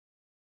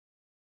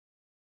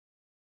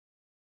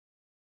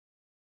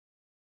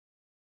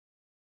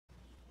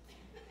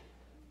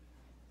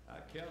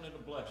count it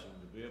a blessing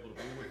to be able to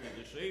be with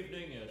you this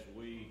evening as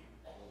we,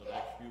 for the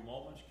next few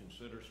moments,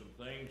 consider some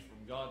things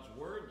from God's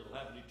Word that will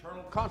have an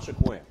eternal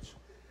consequence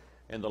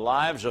in the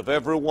lives of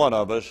every one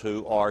of us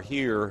who are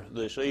here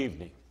this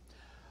evening.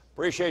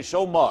 Appreciate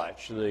so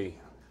much the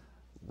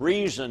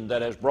reason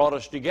that has brought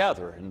us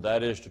together, and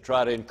that is to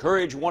try to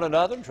encourage one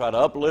another, try to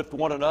uplift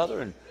one another,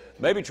 and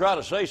maybe try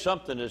to say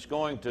something that's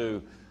going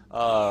to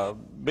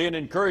be an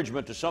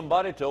encouragement to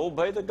somebody to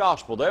obey the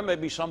gospel. There may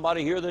be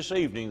somebody here this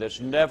evening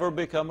that's never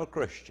become a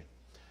Christian.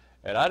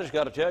 And I just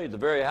got to tell you at the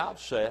very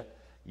outset,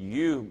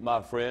 you,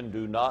 my friend,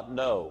 do not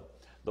know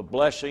the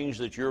blessings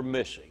that you're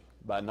missing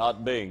by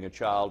not being a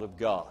child of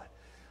God.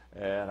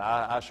 And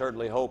I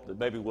certainly hope that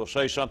maybe we'll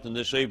say something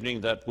this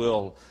evening that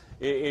will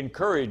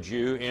encourage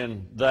you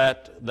in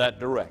that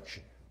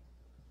direction.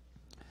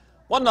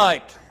 One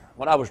night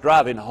when I was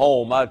driving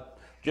home, I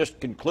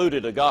just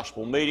concluded a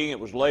gospel meeting. It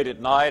was late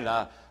at night,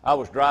 and I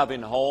was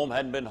driving home,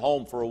 hadn't been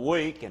home for a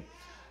week, and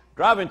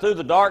driving through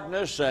the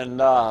darkness and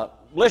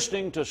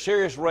listening to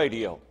Sirius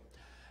radio.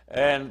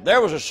 And there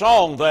was a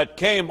song that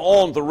came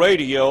on the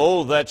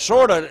radio that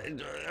sort of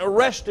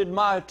arrested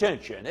my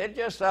attention. It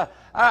just,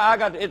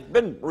 it's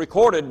been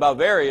recorded by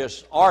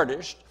various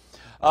artists,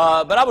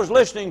 but I was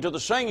listening to the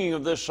singing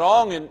of this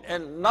song,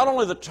 and not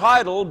only the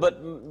title,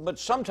 but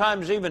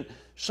sometimes even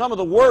some of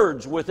the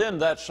words within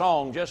that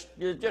song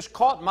just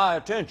caught my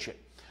attention.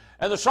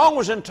 And the song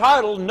was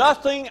entitled,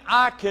 "Nothing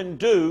I Can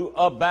Do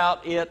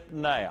About It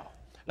Now."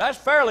 That's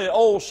a fairly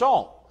old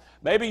song.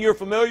 Maybe you're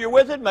familiar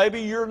with it,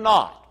 maybe you're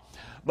not.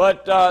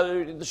 But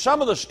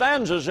some of the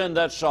stanzas in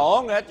that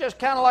song, that just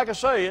kind of, like I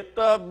say,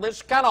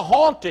 it's kind of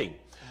haunting.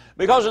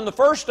 Because in the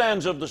first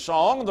stanza of the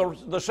song,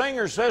 the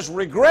singer says,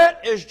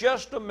 "Regret is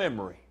just a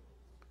memory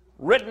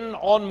written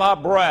on my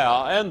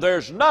brow, and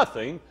there's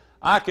nothing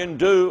I can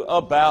do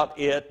about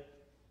it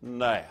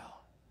now."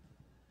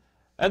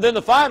 And then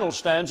the final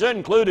stanza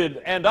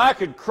included, "And I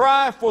could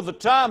cry for the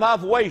time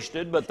I've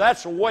wasted, but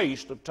that's a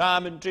waste of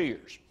time and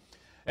tears.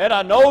 And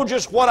I know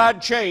just what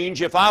I'd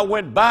change if I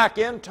went back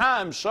in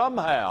time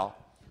somehow,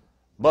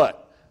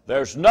 but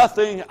there's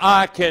nothing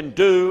I can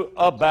do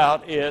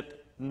about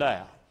it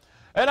now."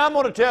 And I'm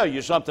going to tell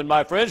you something,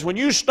 my friends. When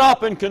you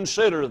stop and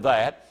consider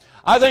that,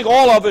 I think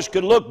all of us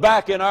could look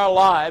back in our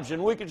lives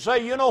and we could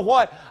say, you know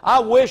what, I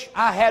wish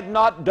I had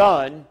not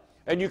done,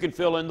 and you can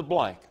fill in the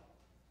blank.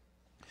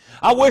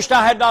 I wished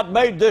I had not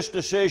made this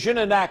decision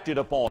and acted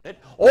upon it,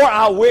 or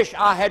I wish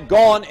I had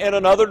gone in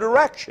another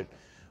direction.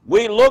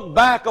 We look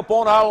back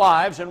upon our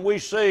lives and we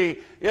see,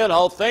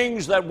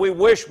 things that we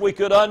wish we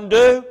could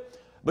undo,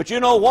 but you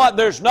know what,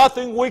 there's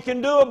nothing we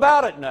can do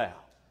about it now.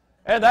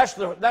 And that's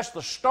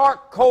the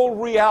stark,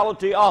 cold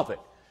reality of it.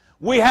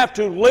 We have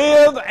to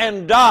live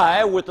and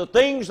die with the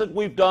things that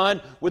we've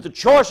done, with the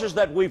choices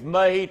that we've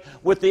made,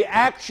 with the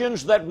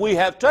actions that we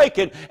have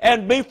taken.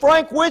 And be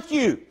frank with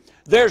you,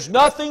 there's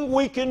nothing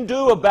we can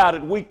do about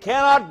it. We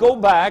cannot go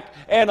back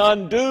and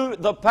undo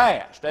the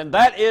past. And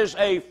that is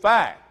a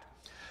fact.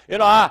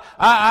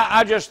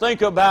 I just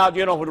think about,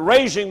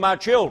 raising my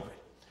children.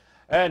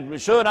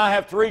 And Sue and I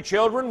have 3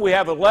 children. We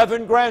have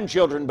 11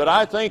 grandchildren. But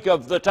I think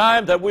of the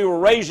time that we were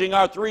raising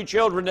our 3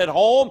 children at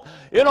home.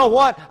 You know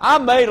what? I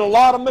made a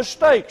lot of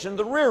mistakes in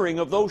the rearing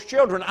of those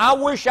children. I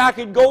wish I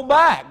could go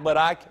back, but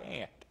I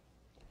can't.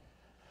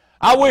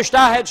 I wished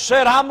I had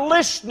said, "I'm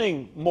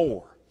listening"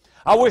 more.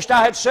 I wished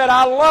I had said,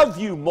 "I love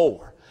you"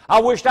 more.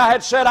 I wished I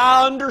had said,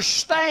 "I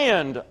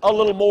understand" a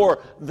little more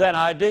than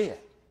I did.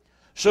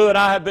 Sue and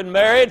I have been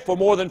married for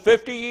more than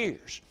 50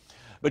 years.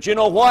 But you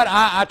know what?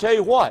 I tell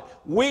you what,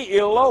 we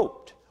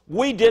eloped.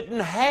 We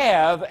didn't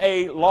have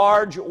a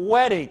large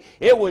wedding.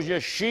 It was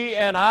just she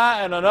and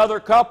I and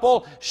another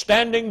couple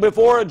standing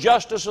before a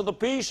justice of the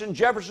peace in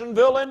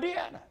Jeffersonville,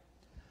 Indiana.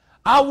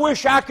 I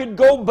wish I could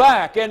go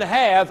back and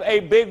have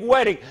a big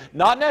wedding.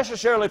 Not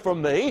necessarily for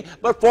me,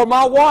 but for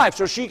my wife,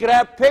 so she could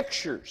have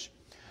pictures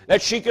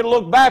that she could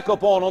look back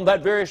upon on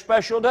that very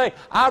special day.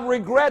 I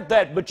regret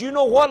that. But you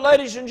know what,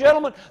 ladies and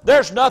gentlemen?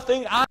 There's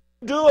nothing I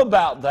can do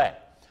about that.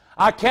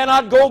 I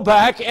cannot go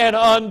back and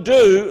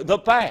undo the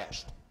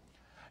past.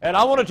 And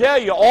I want to tell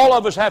you, all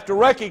of us have to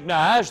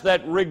recognize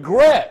that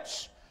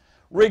regrets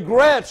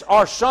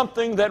are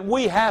something that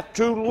we have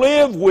to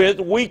live with.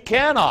 We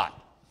cannot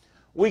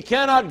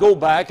go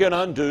back and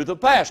undo the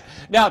past.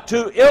 Now,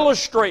 to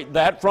illustrate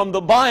that from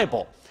the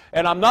Bible,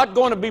 and I'm not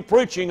going to be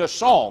preaching a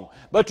song,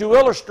 but to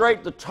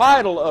illustrate the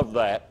title of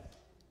that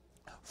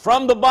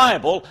from the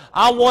Bible,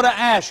 I want to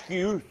ask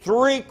you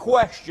 3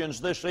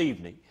 questions this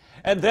evening.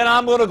 And then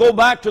I'm going to go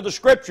back to the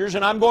Scriptures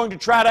and I'm going to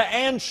try to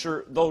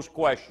answer those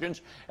questions.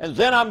 And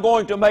then I'm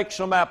going to make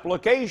some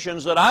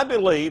applications that I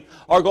believe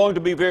are going to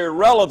be very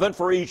relevant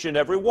for each and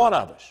every one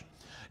of us.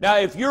 Now,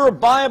 if you're a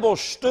Bible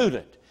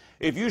student,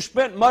 if you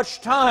spent much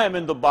time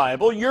in the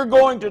Bible, you're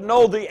going to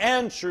know the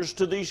answers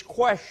to these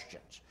questions.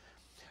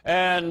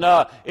 And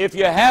if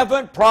you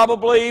haven't,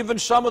 probably even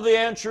some of the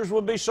answers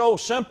will be so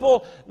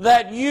simple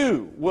that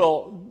you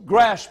will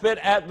grasp it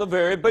at the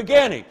very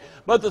beginning.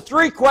 But the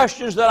 3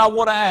 questions that I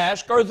want to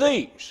ask are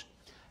these.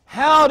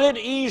 How did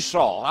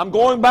Esau, I'm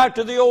going back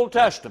to the Old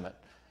Testament,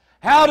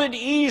 How did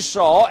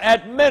Esau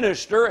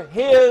administer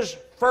his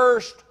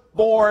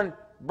firstborn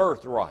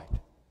birthright?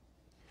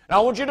 Now,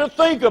 I want you to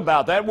think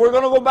about that. We're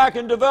going to go back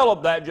and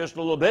develop that just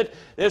a little bit.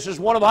 This is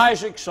one of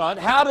Isaac's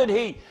sons. How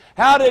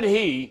did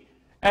he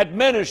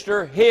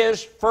administer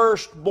his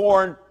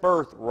firstborn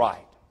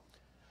birthright?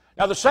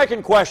 Now, the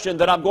second question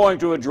that I'm going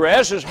to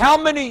address is,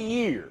 how many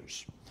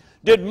years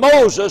did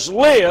Moses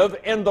live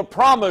in the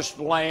promised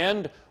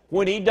land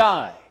when he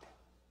died?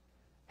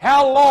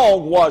 How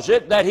long was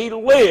it that he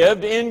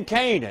lived in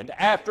Canaan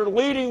after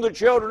leading the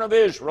children of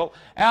Israel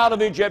out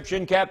of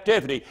Egyptian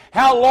captivity?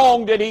 How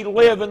long did he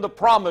live in the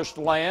promised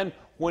land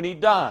when he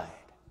died?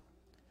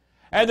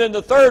 And then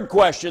the third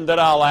question that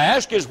I'll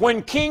ask is,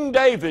 when King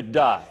David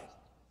died,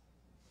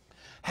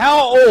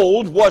 how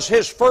old was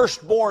his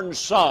firstborn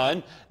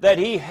son that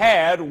he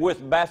had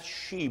with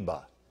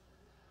Bathsheba?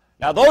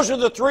 Now, those are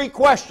the three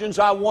questions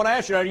I want to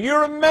answer. Now, you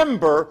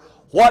remember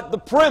what the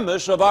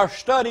premise of our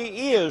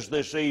study is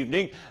this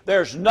evening.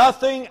 There's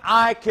nothing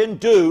I can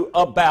do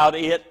about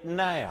it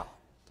now.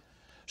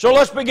 So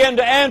let's begin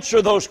to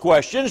answer those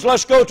questions.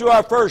 Let's go to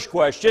our first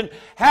question.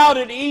 How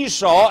did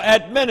Esau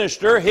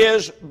administer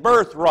his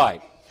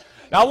birthright?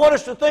 Now, I want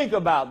us to think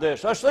about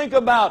this. Let's think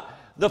about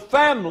the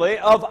family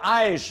of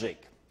Isaac.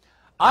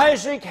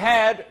 Isaac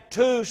had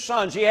two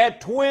sons. He had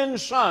twin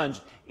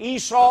sons,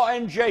 Esau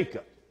and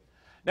Jacob.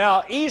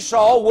 Now,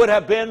 Esau would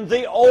have been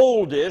the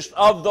oldest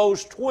of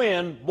those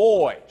twin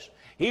boys.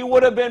 He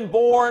would have been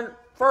born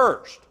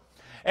first.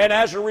 And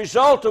as a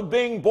result of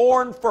being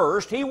born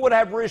first, he would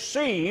have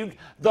received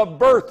the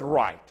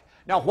birthright.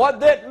 Now, what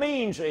that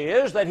means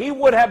is that he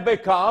would have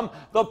become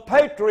the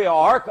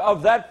patriarch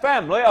of that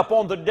family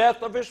upon the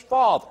death of his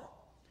father.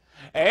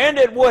 And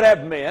it would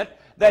have meant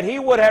that he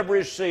would have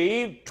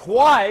received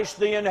twice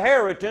the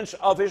inheritance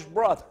of his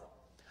brother.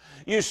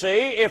 You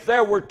see, if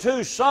there were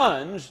two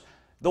sons,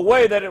 the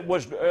way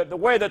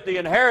that the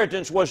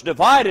inheritance was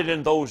divided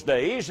in those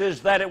days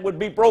is that it would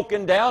be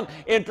broken down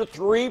into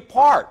three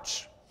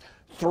parts.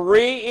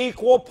 3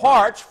 equal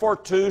parts for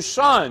two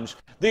sons.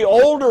 The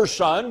older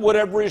son would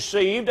have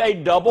received a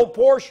double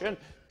portion,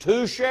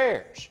 2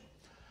 shares.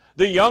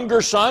 The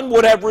younger son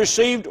would have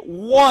received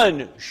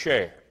 1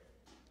 share.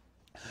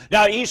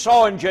 Now,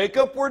 Esau and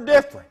Jacob were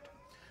different.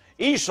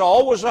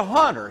 Esau was a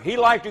hunter. He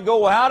liked to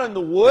go out in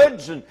the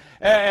woods and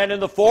in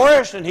the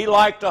forest, and he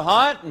liked to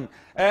hunt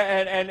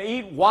and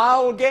eat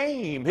wild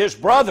game. His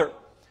brother,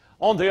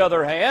 on the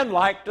other hand,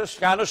 liked to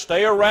kind of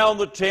stay around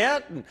the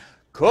tent and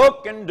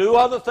cook and do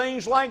other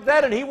things like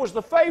that, and he was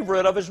the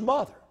favorite of his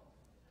mother.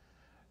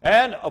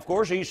 And, of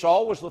course,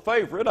 Esau was the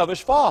favorite of his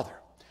father.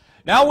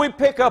 Now we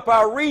pick up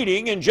our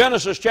reading in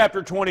Genesis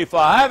chapter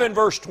 25 and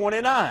verse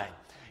 29.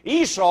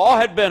 Esau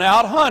had been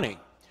out hunting.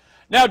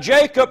 Now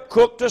Jacob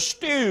cooked a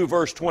stew,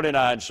 verse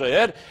 29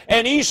 said,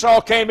 and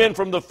Esau came in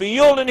from the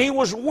field, and he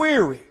was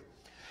weary.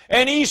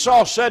 And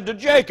Esau said to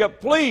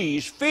Jacob,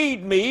 "Please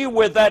feed me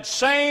with that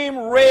same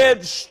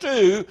red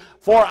stew,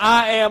 for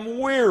I am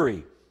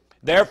weary."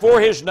 Therefore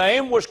his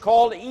name was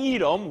called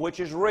Edom, which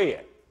is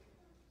red.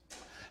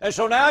 And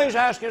so now he's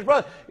asking his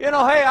brother, hey,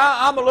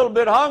 I'm a little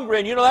bit hungry,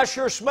 and that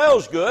sure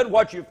smells good,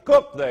 what you've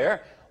cooked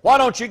there. Why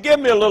don't you give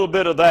me a little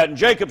bit of that? And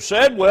Jacob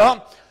said,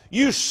 "Well,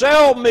 you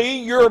sell me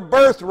your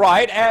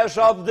birthright as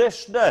of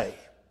this day."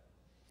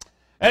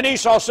 And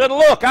Esau said,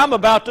 "Look, I'm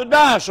about to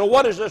die, so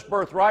what is this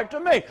birthright to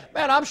me?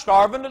 Man, I'm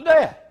starving to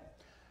death.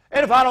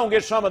 And if I don't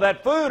get some of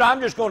that food,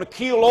 I'm just going to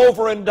keel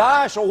over and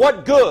die, so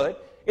what good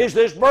is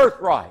this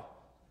birthright?"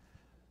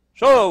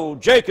 So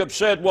Jacob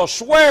said, "Well,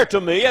 swear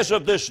to me as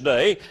of this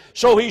day."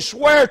 So he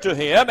swore to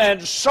him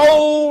and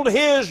sold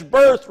his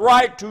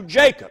birthright to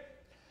Jacob.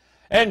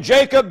 And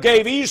Jacob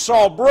gave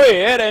Esau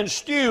bread and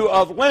stew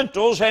of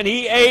lentils, and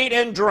he ate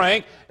and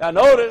drank. Now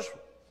notice,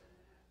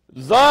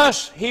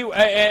 thus he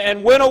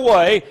and went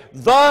away.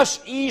 Thus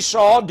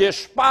Esau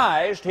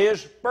despised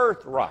his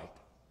birthright.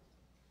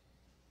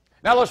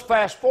 Now let's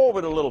fast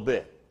forward a little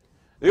bit.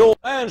 The old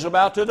man's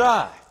about to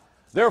die.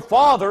 Their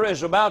father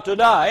is about to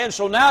die, and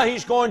so now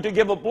he's going to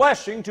give a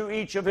blessing to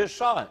each of his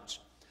sons.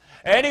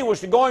 And he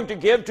was going to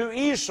give to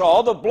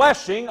Esau the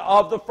blessing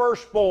of the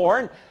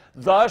firstborn,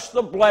 thus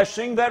the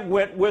blessing that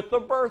went with the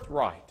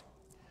birthright.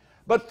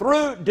 But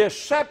through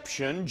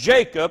deception,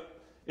 Jacob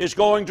is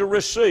going to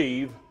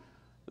receive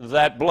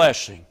that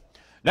blessing.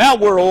 Now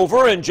we're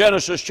over in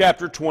Genesis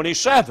chapter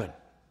 27.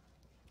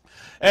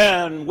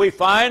 And we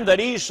find that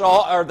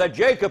that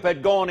Jacob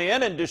had gone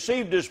in and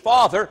deceived his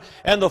father,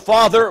 and the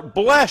father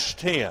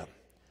blessed him.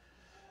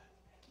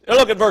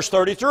 Look at verse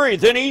 33.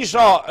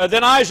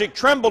 Then Isaac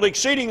trembled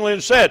exceedingly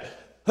and said,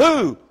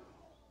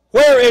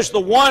 Where is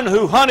the one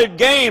who hunted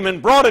game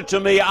and brought it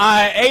to me?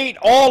 I ate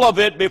all of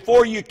it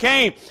before you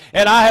came,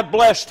 and I have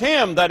blessed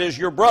him, that is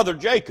your brother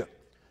Jacob.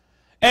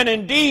 And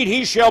indeed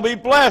he shall be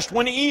blessed.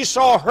 When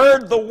Esau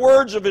heard the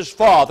words of his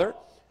father,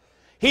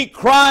 he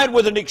cried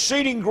with an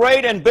exceeding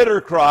great and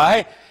bitter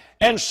cry,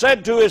 and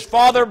said to his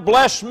father,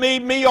 "Bless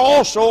me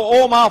also,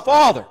 O my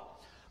father."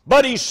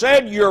 But he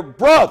said, "Your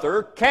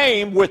brother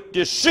came with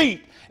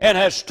deceit and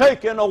has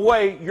taken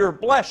away your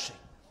blessing."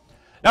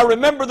 Now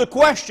remember the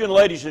question,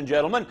 ladies and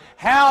gentlemen,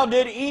 how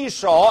did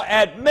Esau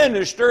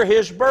administer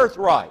his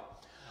birthright?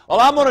 Well,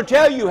 I'm going to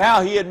tell you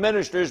how he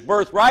administered his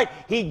birthright.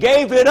 He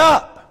gave it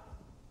up.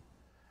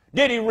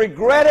 Did he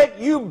regret it?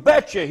 You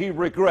betcha he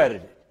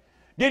regretted it.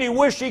 Did he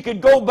wish he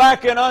could go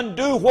back and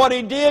undo what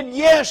he did?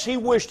 Yes, he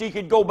wished he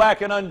could go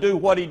back and undo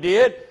what he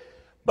did.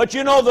 But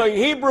you know, the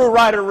Hebrew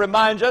writer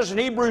reminds us in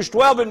Hebrews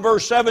 12 and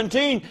verse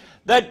 17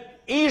 that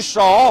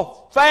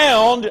Esau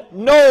found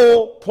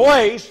no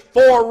place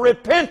for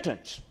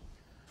repentance,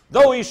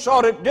 though he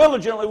sought it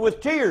diligently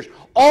with tears.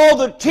 All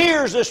the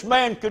tears this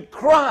man could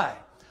cry,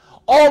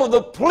 all of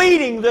the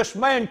pleading this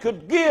man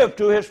could give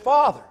to his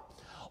father,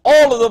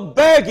 all of the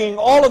begging,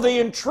 all of the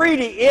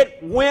entreaty, it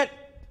went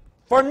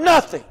for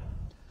nothing.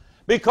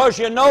 Because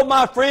you know,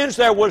 my friends,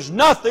 there was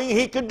nothing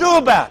he could do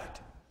about it.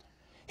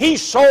 He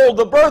sold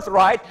the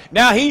birthright.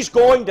 Now he's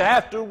going to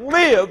have to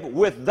live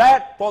with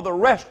that for the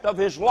rest of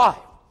his life.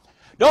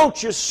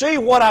 Don't you see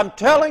what I'm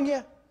telling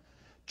you?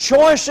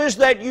 Choices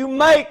that you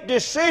make,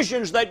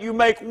 decisions that you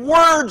make,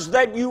 words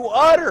that you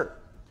utter.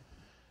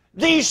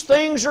 These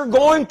things are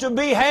going to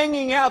be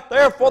hanging out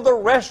there for the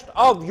rest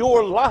of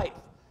your life.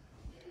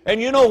 And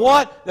you know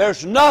what?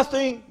 There's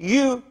nothing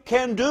you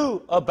can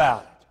do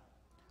about it.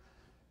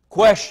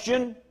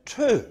 Question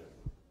 2.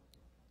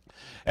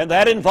 And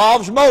that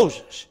involves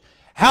Moses.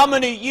 How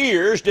many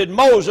years did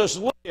Moses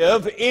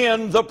live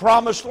in the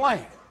Promised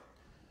Land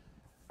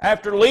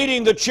after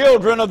leading the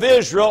children of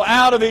Israel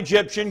out of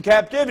Egyptian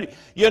captivity?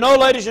 You know,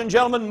 ladies and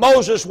gentlemen,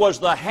 Moses was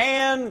the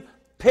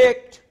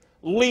hand-picked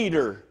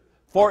leader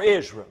for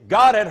Israel.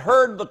 God had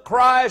heard the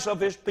cries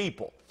of His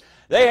people.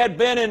 They had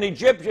been in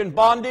Egyptian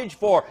bondage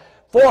for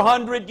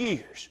 400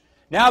 years.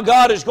 Now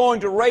God is going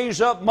to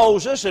raise up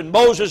Moses, and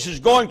Moses is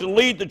going to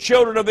lead the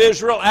children of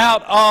Israel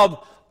out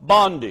of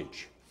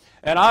bondage.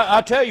 And I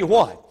tell you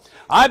what,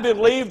 I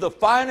believe the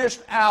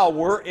finest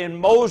hour in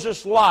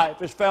Moses'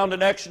 life is found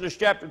in Exodus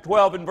chapter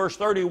 12 and verse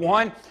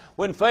 31,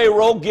 when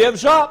Pharaoh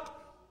gives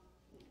up.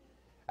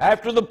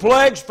 After the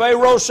plagues,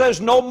 Pharaoh says,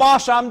 "No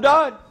mas, I'm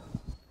done.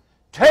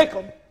 Take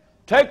them.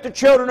 Take the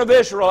children of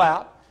Israel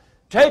out.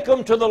 Take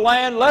them to the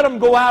land. Let them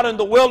go out in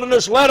the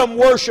wilderness. Let them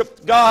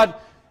worship God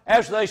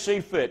as they see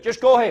fit.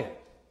 Just go ahead."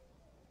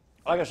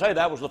 Like I say,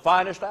 that was the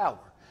finest hour.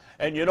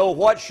 And you know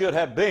what should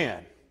have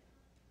been?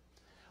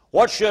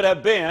 What should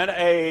have been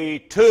a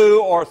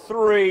 2 or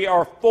 3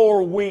 or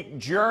 4 week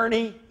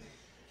journey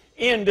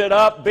ended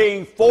up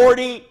being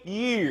 40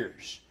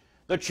 years.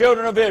 The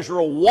children of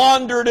Israel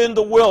wandered in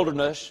the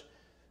wilderness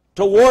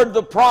toward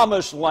the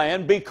Promised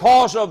Land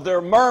because of their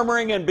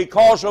murmuring and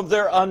because of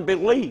their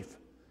unbelief.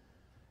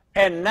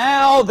 And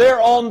now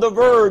they're on the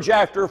verge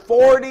after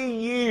 40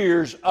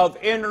 years of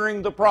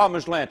entering the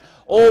Promised Land.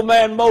 Old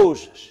man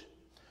Moses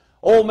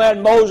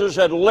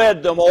had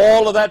led them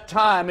all of that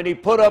time, and he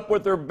put up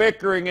with their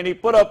bickering, and he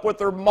put up with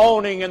their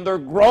moaning and their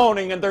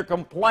groaning and their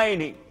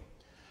complaining.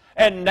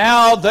 And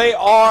now they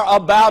are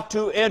about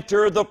to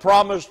enter the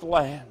Promised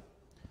Land.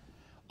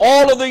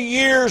 All of the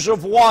years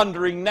of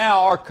wandering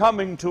now are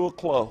coming to a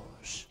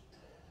close.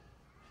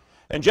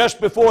 And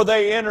just before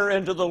they enter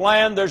into the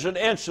land, there's an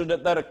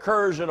incident that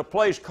occurs in a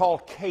place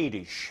called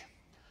Kadesh.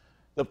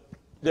 The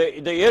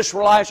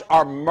Israelites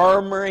are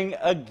murmuring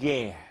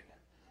again.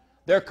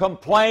 They're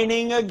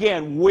complaining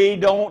again. We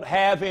don't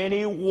have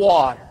any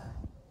water.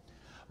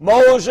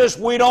 Moses,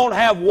 we don't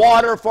have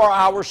water for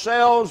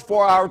ourselves,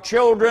 for our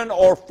children,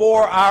 or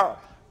for our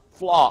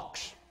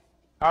flocks,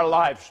 our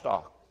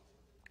livestock.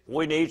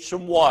 We need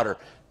some water.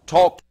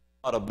 Talk to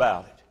God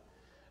about it.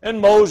 And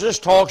Moses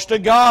talks to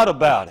God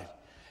about it.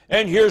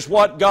 And here's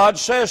what God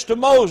says to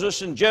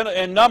Moses in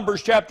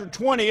Numbers chapter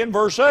 20 and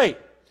verse 8.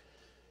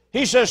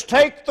 He says,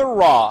 "Take the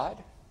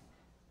rod."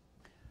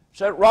 It's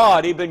that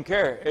rod he'd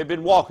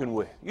been walking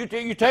with.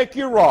 You take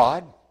your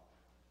rod,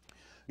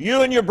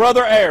 you and your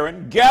brother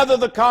Aaron, gather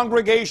the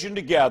congregation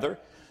together,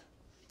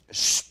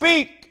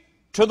 speak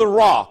to the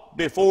rock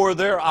before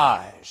their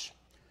eyes,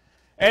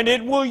 and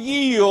it will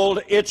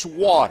yield its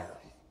water.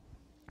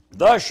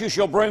 Thus you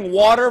shall bring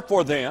water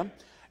for them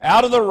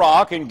out of the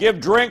rock and give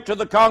drink to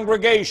the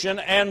congregation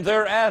and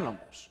their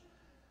animals.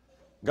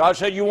 God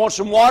said, you want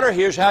some water?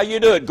 Here's how you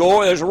do it.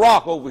 There's a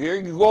rock over here.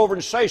 You go over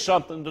and say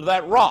something to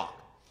that rock.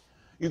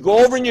 You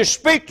go over and you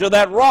speak to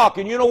that rock,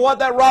 and you know what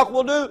that rock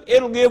will do?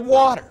 It'll give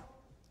water.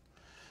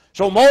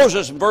 So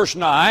Moses, in verse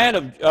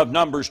 9 of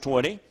Numbers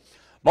 20,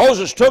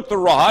 Moses took the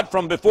rod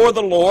from before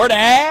the Lord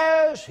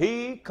as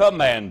he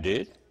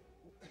commanded.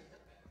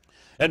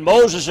 And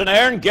Moses and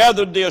Aaron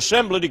gathered the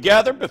assembly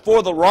together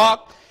before the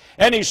rock,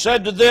 and he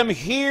said to them,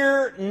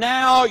 "Hear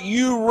now,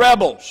 you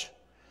rebels.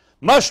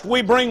 Must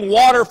we bring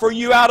water for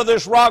you out of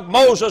this rock?"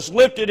 Moses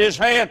lifted his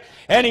hand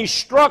and he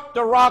struck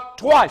the rock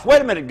twice.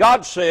 Wait a minute,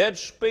 God said,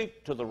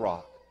 speak to the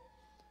rock.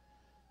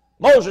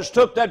 Moses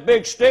took that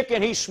big stick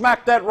and he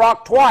smacked that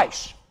rock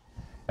twice.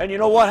 And you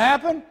know what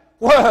happened?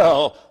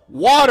 Well,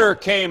 water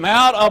came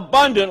out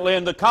abundantly,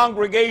 and the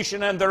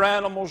congregation and their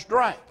animals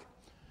drank.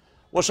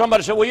 Well,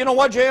 somebody said, well, you know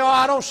what, J.R.,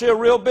 I don't see a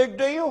real big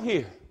deal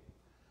here.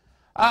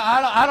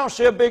 I don't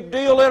see a big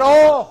deal at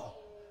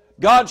all.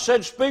 God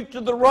said, speak to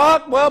the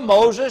rock. Well,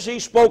 Moses, he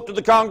spoke to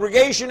the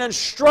congregation and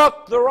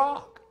struck the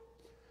rock.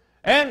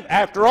 And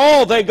after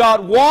all, they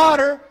got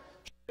water.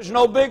 It's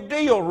no big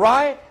deal,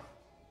 right?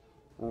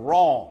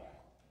 Wrong.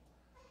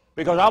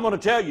 Because I'm going to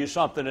tell you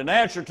something. In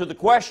answer to the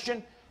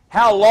question,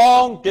 how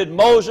long did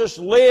Moses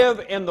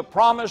live in the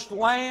promised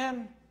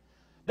land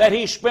that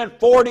he spent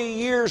 40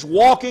 years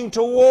walking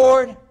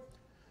toward?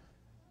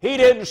 He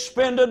didn't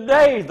spend a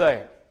day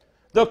there.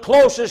 The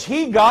closest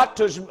he got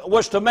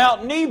was to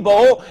Mount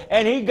Nebo,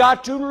 and he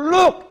got to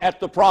look at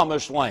the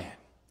promised land.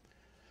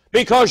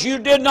 Because you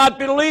did not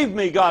believe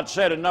me, God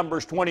said in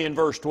Numbers 20 and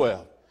verse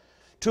 12,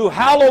 to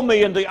hallow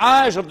me in the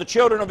eyes of the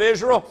children of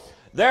Israel,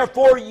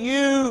 therefore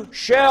you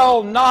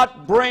shall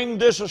not bring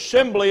this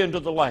assembly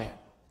into the land.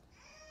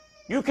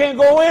 You can't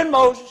go in,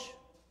 Moses.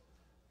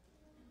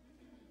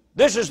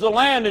 This is the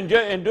land in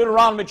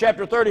Deuteronomy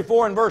chapter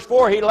 34 and verse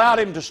 4. He allowed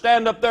him to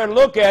stand up there and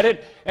look at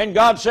it, and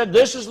God said,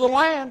 this is the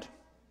land.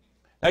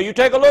 Now you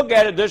take a look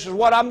at it. This is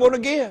what I'm going to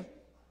give.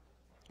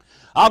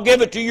 I'll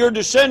give it to your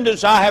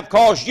descendants. I have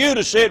caused you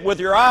to see it with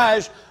your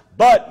eyes,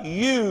 but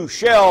you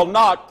shall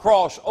not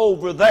cross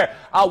over there.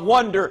 I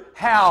wonder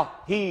how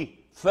he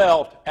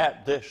felt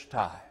at this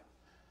time.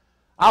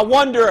 I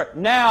wonder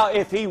now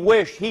if he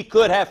wished he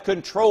could have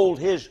controlled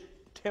his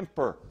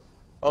temper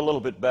a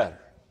little bit better.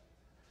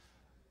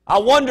 I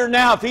wonder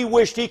now if he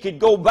wished he could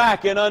go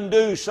back and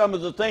undo some of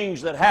the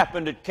things that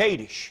happened at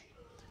Kadesh.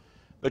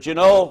 But you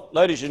know,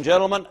 ladies and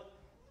gentlemen,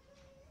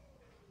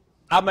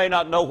 I may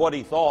not know what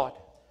he thought,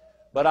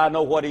 but I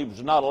know what he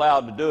was not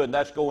allowed to do, and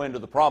that's go into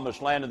the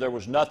promised land, and there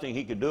was nothing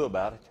he could do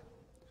about it.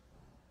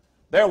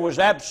 There was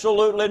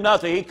absolutely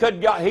nothing. He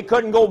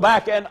couldn't go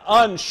back and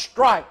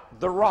unstrike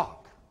the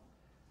rock.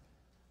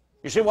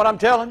 You see what I'm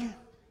telling you?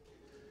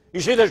 You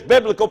see, there's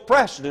biblical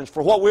precedence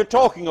for what we're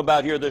talking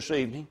about here this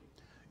evening.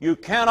 You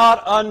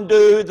cannot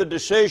undo the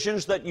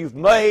decisions that you've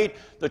made,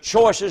 the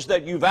choices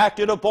that you've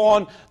acted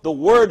upon, the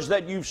words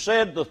that you've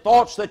said, the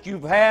thoughts that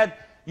you've had,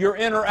 your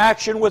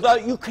interaction with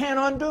others. You can't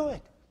undo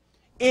it.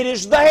 It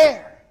is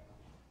there.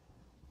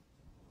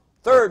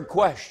 Third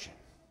question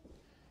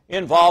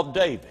involved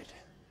David,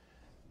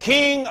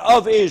 king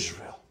of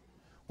Israel.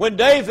 When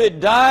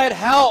David died,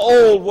 how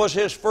old was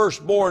his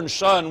firstborn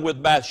son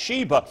with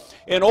Bathsheba?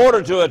 In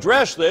order to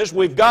address this,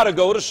 we've got to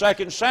go to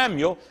 2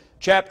 Samuel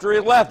chapter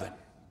 11.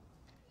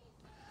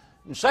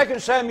 In 2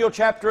 Samuel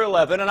chapter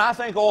 11, and I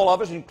think all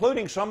of us,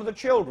 including some of the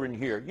children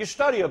here, you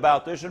study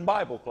about this in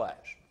Bible class.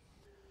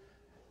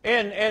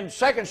 In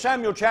 2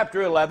 Samuel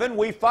chapter 11,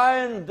 we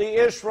find the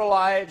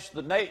Israelites,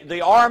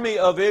 the army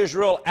of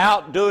Israel,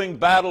 out doing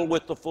battle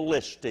with the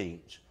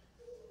Philistines.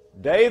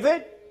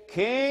 David,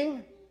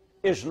 king,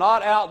 is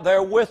not out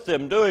there with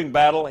them doing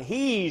battle.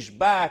 He's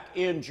back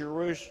in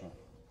Jerusalem.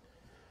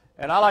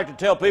 And I like to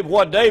tell people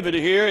what David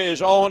here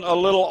is on a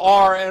little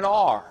R&R,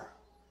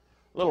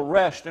 a little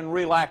rest and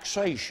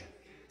relaxation.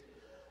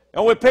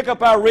 And we pick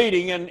up our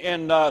reading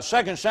in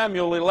 2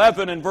 Samuel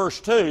 11 and verse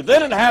 2.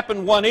 Then it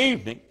happened one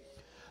evening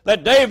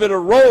that David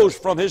arose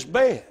from his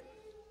bed.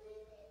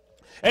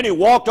 And he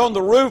walked on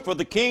the roof of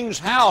the king's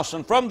house,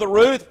 and from the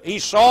roof he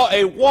saw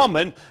a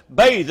woman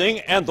bathing,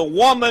 and the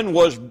woman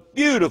was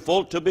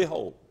beautiful to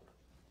behold.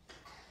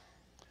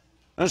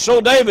 And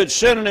so David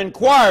sent and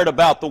inquired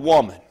about the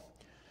woman.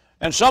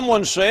 And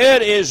someone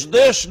said, is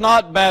this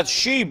not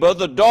Bathsheba,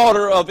 the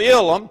daughter of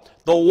Elam,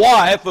 the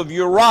wife of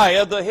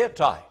Uriah the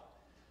Hittite?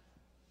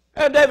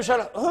 And David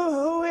said,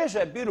 who is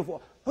that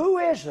beautiful? Who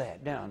is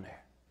that down there?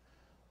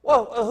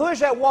 Well, who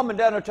is that woman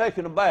down there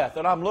taking a bath?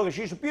 And I'm looking,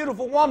 she's a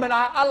beautiful woman.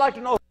 I'd like to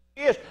know who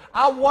she is.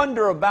 I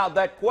wonder about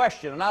that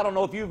question, and I don't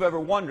know if you've ever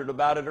wondered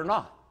about it or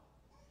not.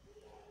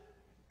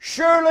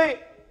 Surely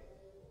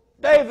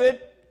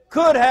David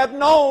could have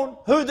known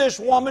who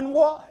this woman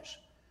was.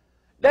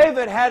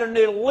 David had an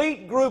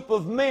elite group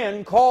of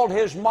men called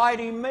his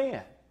mighty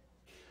men.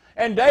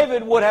 And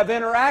David would have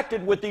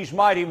interacted with these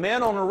mighty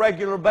men on a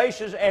regular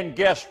basis, and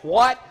guess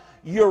what?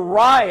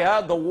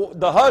 Uriah,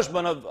 the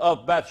husband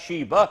of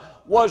Bathsheba,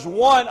 was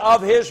one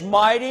of his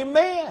mighty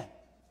men.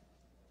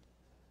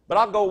 But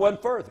I'll go one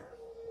further.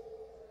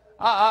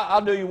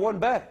 I'll do you one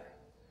better.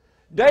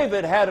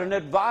 David had an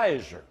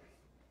advisor.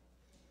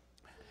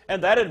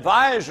 And that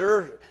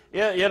advisor,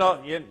 you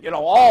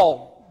know,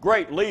 all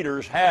great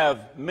leaders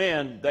have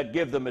men that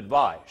give them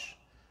advice,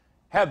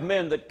 have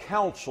men that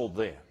counsel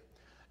them.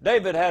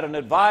 David had an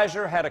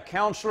advisor, had a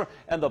counselor,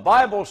 and the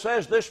Bible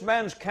says this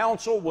man's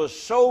counsel was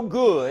so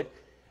good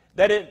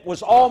that it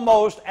was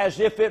almost as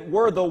if it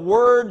were the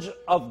words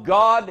of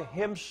God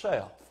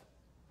himself.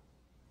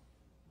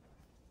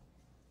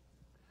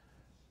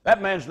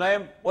 That man's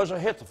name was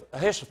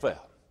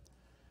Ahithophel.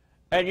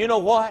 And you know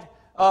what?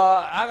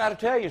 I got to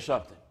tell you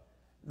something.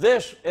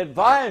 This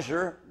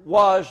advisor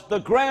was the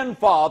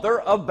grandfather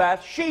of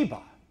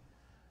Bathsheba.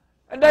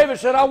 And David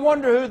said, I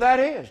wonder who that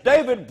is.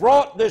 David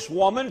brought this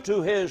woman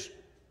to his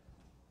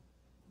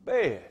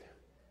bed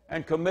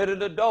and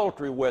committed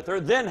adultery with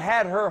her, then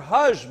had her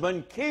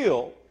husband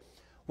killed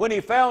when he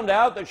found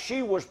out that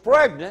she was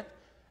pregnant,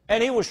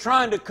 and he was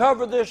trying to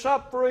cover this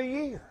up for a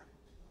year.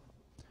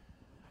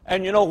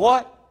 And you know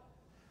what?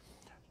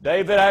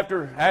 David,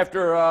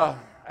 after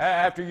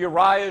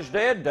Uriah is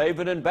dead,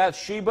 David and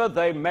Bathsheba,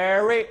 they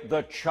marry.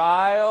 The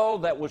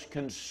child that was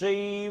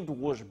conceived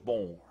was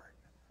born.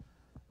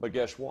 But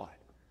guess what?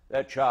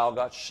 That child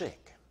got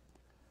sick.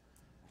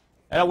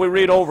 And we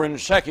read over in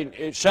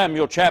 2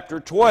 Samuel chapter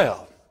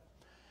 12.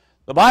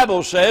 The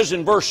Bible says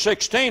in verse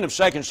 16 of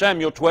 2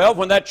 Samuel 12,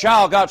 when that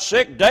child got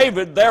sick,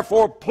 David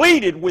therefore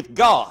pleaded with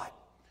God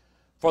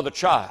for the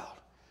child.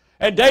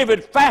 And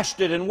David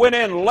fasted and went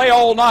in and lay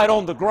all night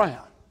on the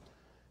ground.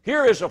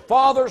 Here is a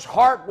father's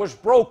heart was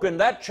broken.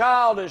 That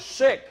child is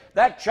sick.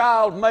 That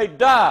child may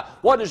die.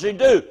 What does he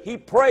do? He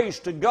prays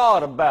to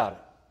God about it.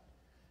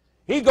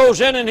 He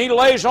goes in and he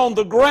lays on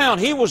the ground.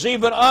 He was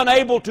even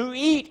unable to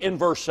eat in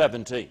verse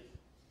 17.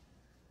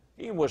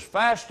 He was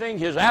fasting.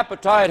 His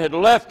appetite had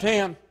left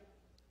him.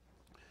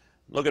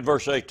 Look at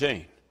verse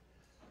 18.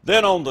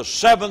 Then on the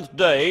seventh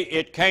day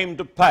it came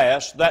to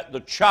pass that the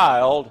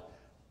child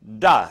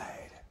died.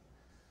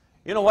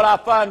 You know what I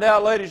find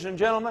out, ladies and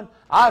gentlemen?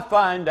 I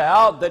find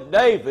out that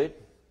David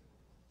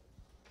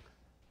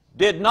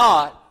did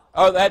not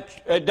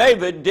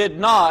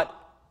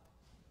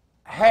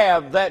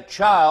have that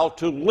child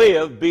to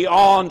live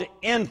beyond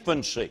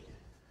infancy.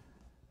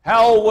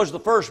 How old was the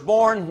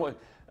firstborn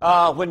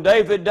when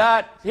David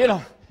died? You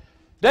know,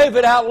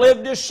 David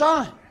outlived his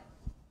son.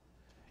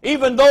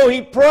 Even though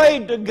he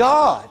prayed to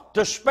God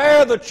to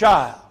spare the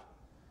child.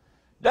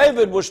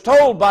 David was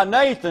told by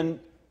Nathan,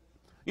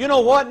 you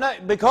know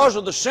what, because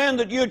of the sin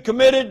that you had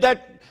committed,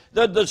 that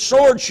the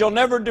sword shall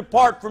never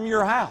depart from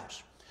your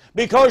house.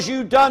 Because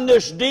you've done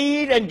this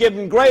deed and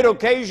given great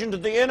occasion to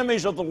the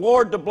enemies of the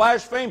Lord to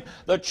blaspheme,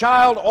 the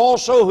child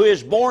also who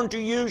is born to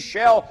you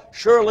shall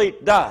surely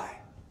die.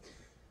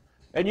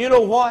 And you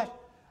know what?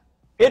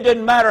 It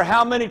didn't matter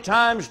how many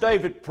times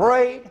David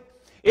prayed.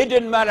 It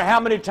didn't matter how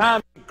many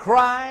times he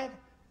cried.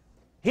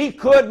 He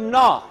could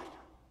not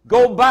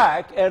go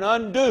back and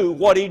undo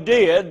what he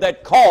did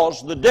that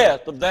caused the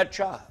death of that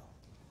child.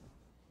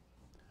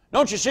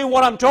 Don't you see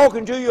what I'm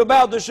talking to you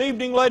about this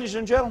evening, ladies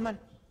and gentlemen?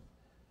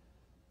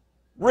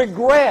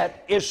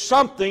 Regret is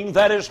something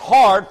that is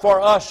hard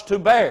for us to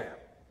bear.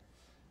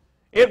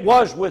 It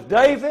was with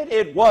David,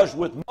 it was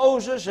with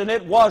Moses, and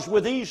it was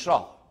with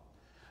Esau.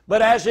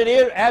 But as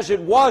it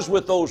was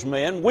with those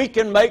men, we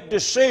can make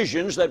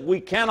decisions that we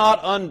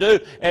cannot undo,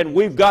 and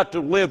we've got to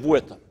live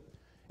with them.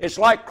 It's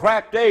like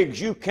cracked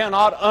eggs. You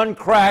cannot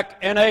uncrack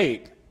an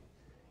egg.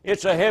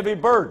 It's a heavy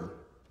burden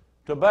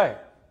to bear.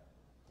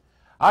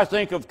 I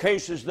think of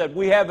cases that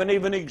we haven't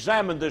even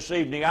examined this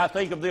evening. I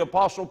think of the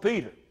Apostle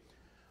Peter.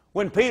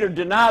 When Peter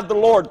denied the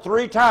Lord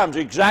 3 times,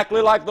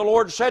 exactly like the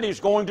Lord said He's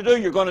going to do,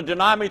 you're going to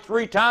deny me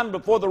 3 times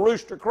before the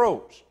rooster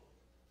crows.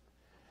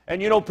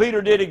 And you know,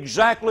 Peter did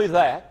exactly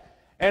that.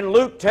 And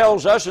Luke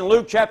tells us in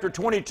Luke chapter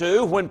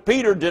 22, when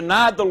Peter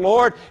denied the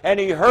Lord and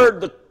he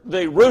heard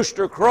the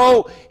rooster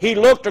crow, he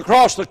looked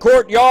across the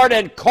courtyard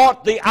and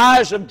caught the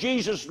eyes of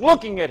Jesus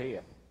looking at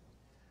him.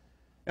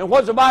 And what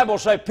does the Bible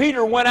say?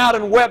 Peter went out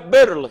and wept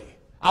bitterly.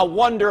 I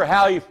wonder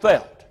how he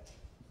felt.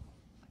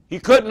 He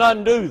couldn't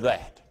undo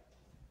that.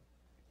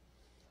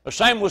 The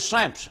same with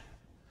Samson.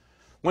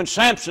 When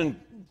Samson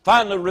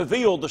finally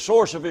revealed the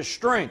source of his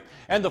strength,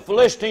 and the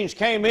Philistines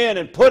came in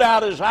and put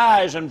out his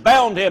eyes and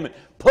bound him and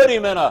put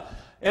him in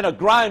a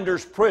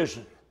grinder's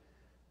prison.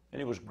 And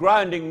he was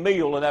grinding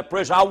meal in that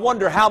prison. I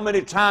wonder how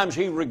many times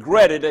he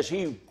regretted as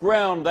he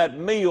ground that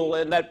meal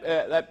and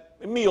that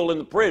meal in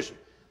the prison.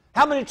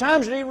 How many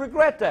times did he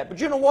regret that?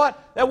 But you know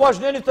what? There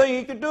wasn't anything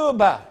he could do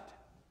about it.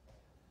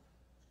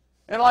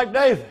 And like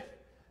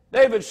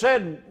David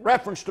said in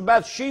reference to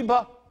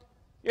Bathsheba,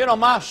 you know,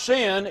 my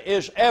sin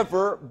is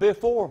ever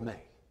before me.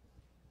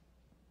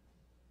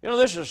 You know,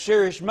 this is a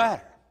serious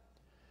matter.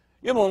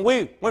 You know,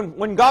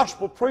 when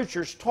gospel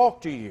preachers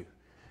talk to you,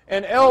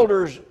 and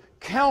elders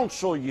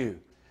counsel you,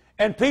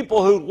 and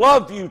people who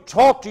love you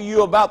talk to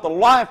you about the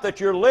life that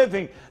you're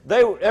living,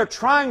 they're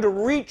trying to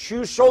reach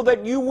you so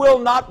that you will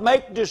not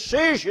make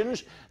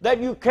decisions that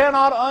you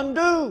cannot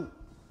undo.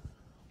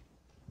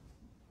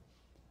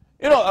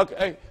 You know,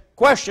 a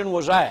question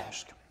was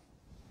asked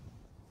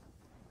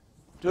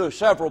to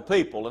several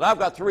people, and I've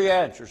got 3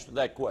 answers to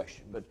that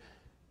question, but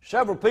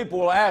several people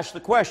will ask the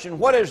question,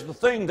 what is the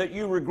thing that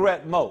you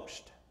regret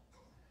most?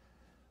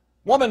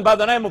 A woman by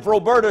the name of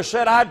Roberta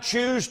said, I'd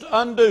choose to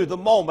undo the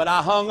moment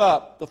I hung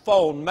up the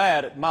phone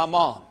mad at my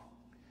mom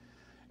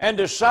and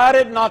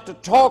decided not to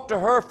talk to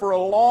her for a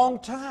long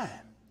time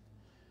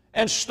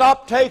and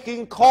stopped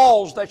taking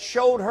calls that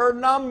showed her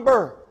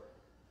number.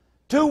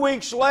 2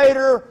 weeks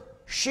later,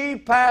 she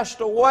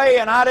passed away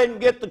and I didn't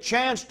get the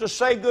chance to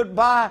say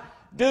goodbye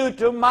due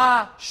to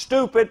my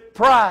stupid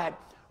pride.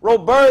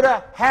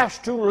 Roberta has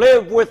to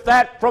live with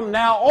that from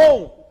now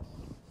on.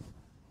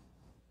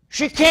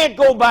 She can't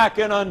go back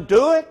and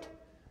undo it.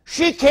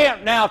 She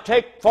can't now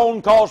take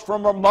phone calls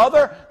from her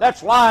mother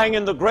that's lying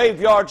in the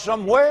graveyard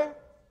somewhere.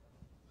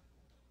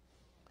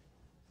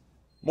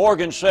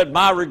 Morgan said,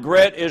 my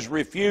regret is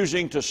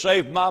refusing to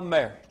save my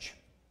marriage.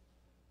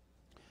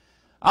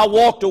 I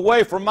walked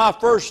away from my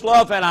first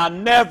love and I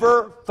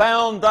never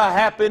found the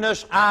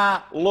happiness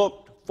I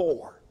looked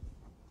for.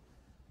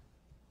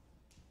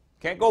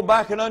 Can't go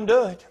back and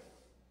undo it.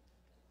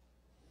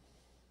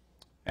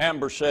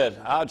 Amber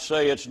said, I'd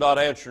say it's not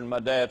answering my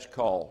dad's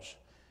calls.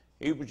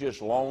 He was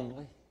just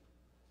lonely.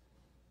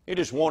 He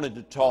just wanted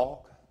to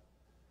talk.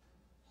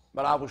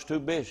 But I was too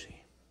busy.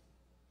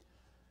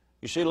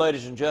 You see,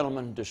 ladies and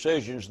gentlemen,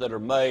 decisions that are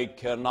made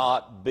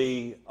cannot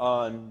be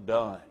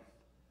undone.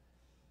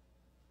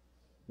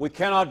 We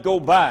cannot go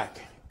back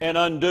and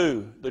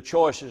undo the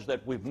choices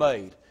that we've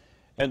made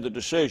and the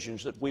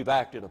decisions that we've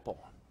acted upon.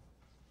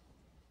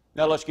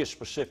 Now let's get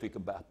specific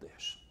about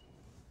this.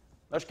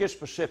 Let's get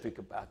specific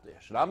about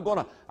this. And I'm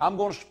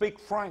going to speak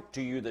frank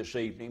to you this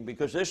evening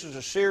because this is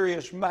a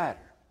serious matter.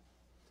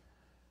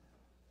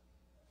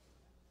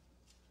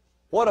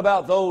 What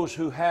about those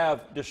who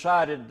have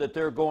decided that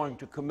they're going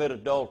to commit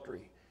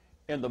adultery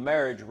in the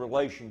marriage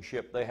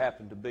relationship they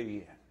happen to be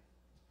in?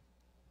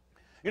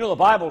 You know, the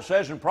Bible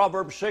says in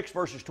Proverbs 6,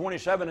 verses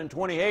 27 and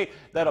 28,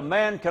 that a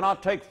man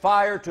cannot take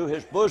fire to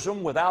his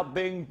bosom without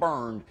being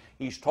burned.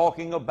 He's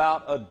talking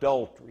about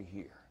adultery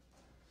here.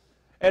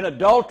 And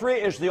adultery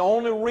is the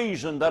only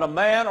reason that a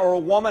man or a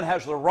woman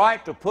has the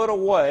right to put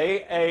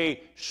away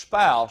a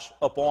spouse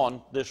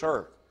upon this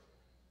earth.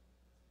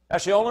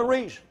 That's the only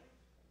reason.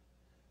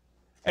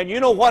 And you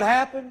know what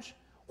happens?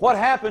 What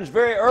happens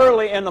very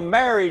early in a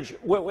marriage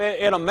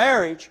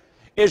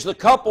is the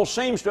couple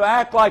seems to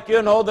act like,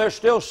 they're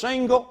still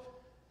single.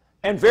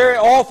 And very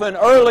often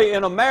early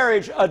in a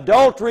marriage,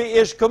 adultery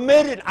is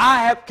committed.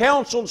 I have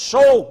counseled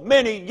so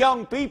many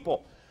young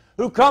people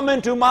who come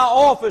into my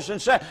office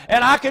and say,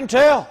 and I can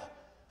tell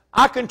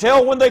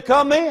when they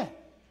come in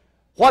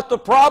what the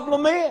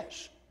problem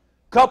is.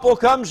 Couple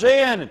comes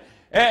in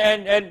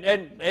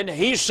and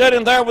he's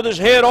sitting there with his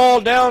head all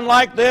down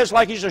like this,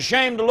 like he's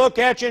ashamed to look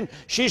at you, and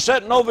she's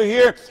sitting over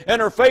here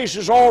and her face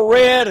is all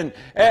red and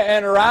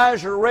her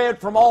eyes are red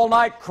from all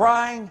night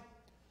crying.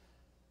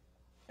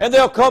 And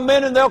they'll come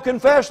in and they'll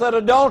confess that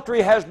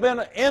adultery has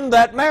been in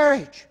that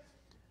marriage.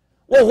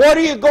 Well, what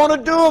are you going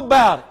to do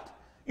about it?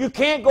 You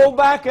can't go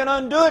back and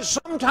undo it.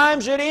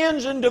 Sometimes it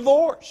ends in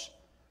divorce.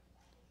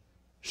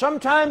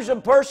 Sometimes a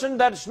person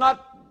that's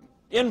not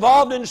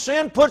involved in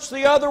sin puts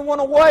the other one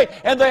away,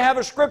 and they have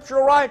a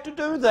scriptural right to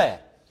do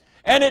that.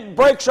 And it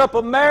breaks up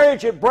a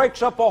marriage, it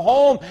breaks up a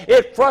home,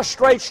 it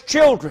frustrates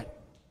children.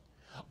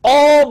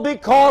 All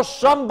because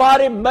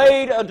somebody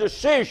made a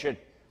decision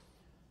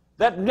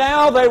that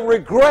now they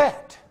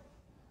regret.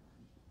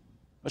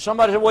 But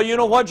somebody said, well, you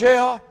know what,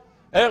 J.R.?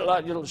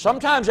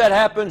 Sometimes that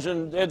happens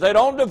and they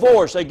don't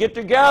divorce. They get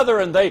together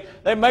and they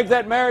make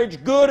that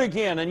marriage good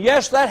again. And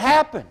yes, that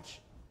happens.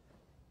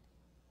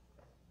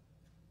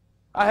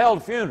 I held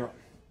a funeral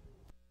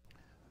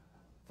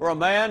for a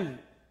man.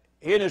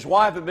 He and his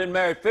wife had been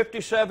married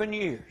 57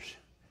 years.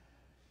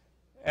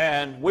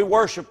 And we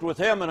worshiped with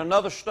him in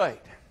another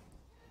state.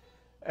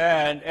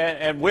 And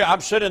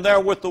I'm sitting there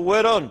with the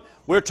widow, and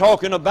we're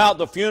talking about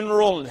the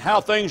funeral and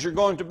how things are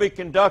going to be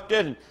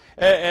conducted.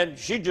 And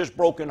she's just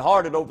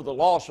brokenhearted over the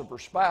loss of her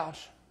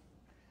spouse.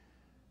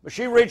 But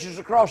she reaches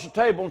across the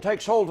table and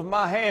takes hold of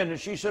my hand, and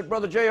she said,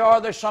 Brother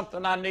J.R., there's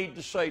something I need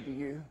to say to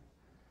you.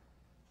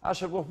 I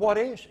said, well, what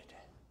is it?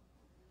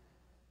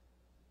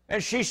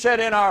 And she said,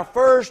 in our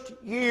first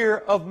year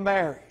of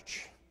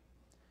marriage,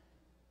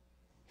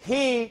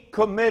 he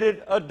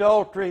committed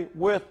adultery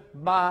with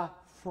my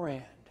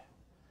friend.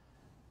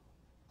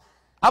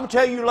 I'm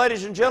telling you,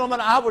 ladies and gentlemen,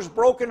 I was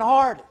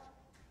brokenhearted.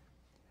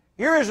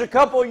 Here is a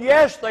couple,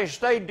 yes, they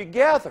stayed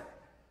together.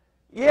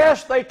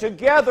 Yes, they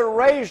together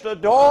raised a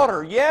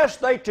daughter. Yes,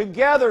 they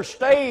together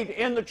stayed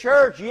in the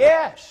church.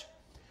 Yes.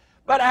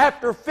 But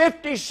after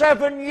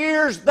 57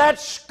 years, that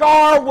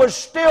scar was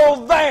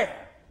still there.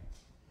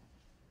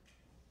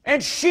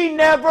 And she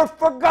never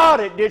forgot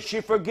it. Did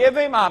she forgive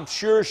him? I'm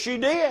sure she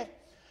did.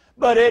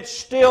 But it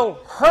still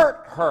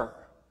hurt her.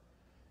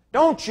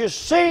 Don't you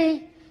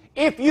see?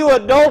 If you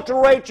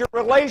adulterate your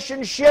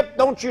relationship,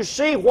 don't you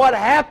see what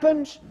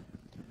happens?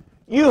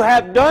 You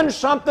have done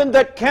something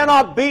that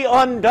cannot be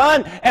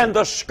undone, and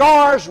the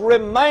scars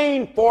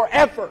remain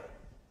forever.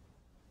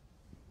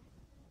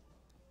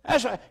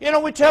 That's why,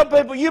 we tell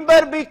people, you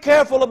better be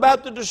careful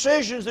about the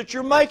decisions that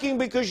you're making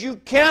because you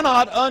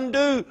cannot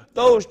undo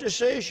those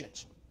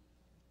decisions.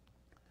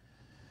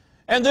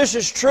 And this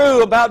is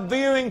true about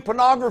viewing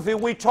pornography.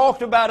 We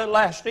talked about it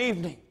last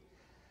evening.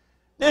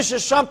 This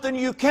is something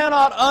you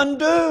cannot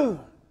undo.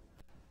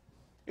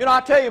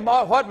 I tell you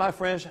what, my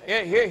friends,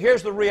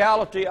 here's the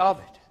reality of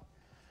it.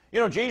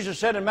 Jesus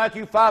said in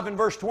Matthew 5 and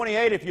verse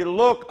 28, if you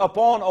look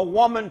upon a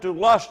woman to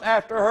lust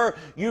after her,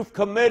 you've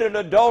committed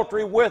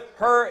adultery with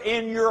her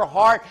in your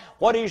heart.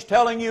 What he's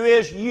telling you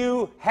is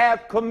you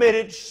have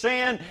committed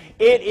sin.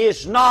 It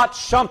is not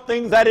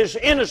something that is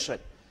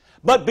innocent.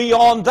 But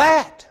beyond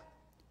that,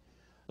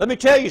 let me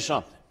tell you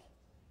something.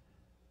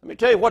 Let me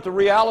tell you what the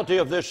reality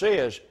of this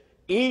is.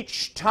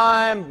 Each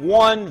time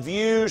one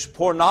views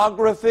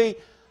pornography,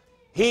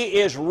 he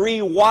is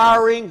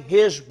rewiring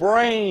his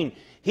brain.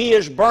 He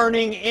is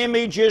burning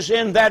images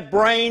in that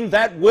brain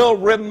that will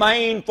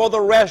remain for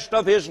the rest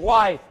of his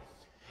life.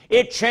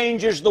 It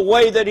changes the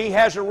way that he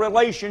has a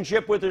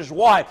relationship with his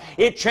wife.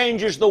 It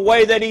changes the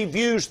way that he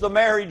views the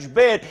marriage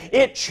bed.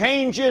 It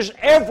changes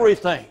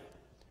everything.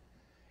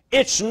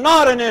 It's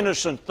not an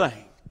innocent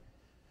thing.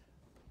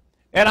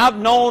 And I've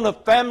known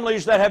of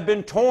families that have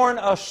been torn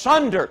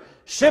asunder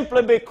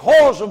simply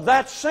because of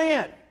that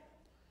sin.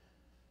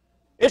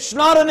 It's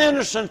not an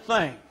innocent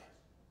thing.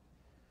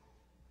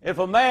 If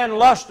a man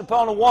looks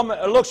upon a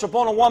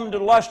woman to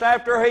lust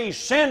after her, he's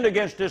sinned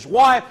against his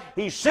wife,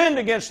 he's sinned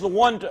against the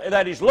one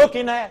that he's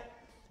looking at,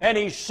 and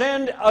he's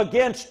sinned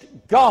against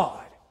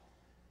God.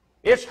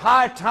 It's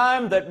high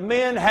time that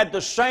men had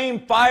the same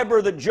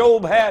fiber that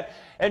Job had.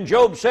 And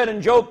Job said in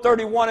Job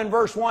 31 and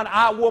verse 1,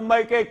 I will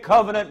make a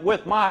covenant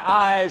with my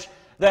eyes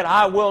that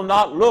I will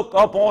not look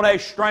upon a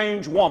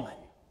strange woman.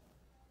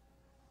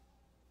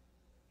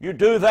 You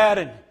do that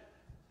and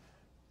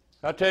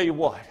I'll tell you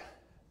what,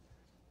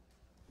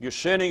 you're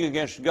sinning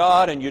against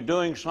God and you're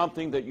doing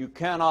something that you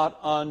cannot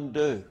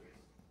undo.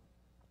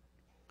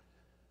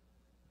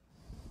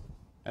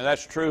 And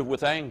that's true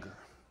with anger.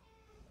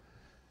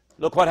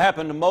 Look what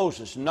happened to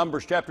Moses in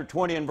Numbers chapter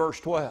 20 and verse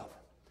 12.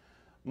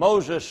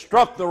 Moses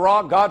struck the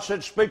rock. God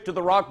said, speak to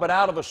the rock, but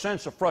out of a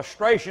sense of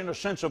frustration, a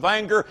sense of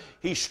anger,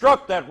 he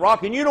struck that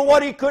rock. And you know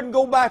what? He couldn't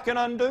go back and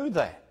undo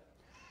that.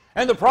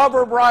 And the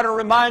proverb writer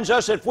reminds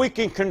us if we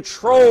can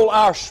control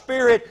our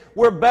spirit,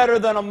 we're better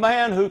than a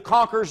man who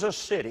conquers a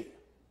city.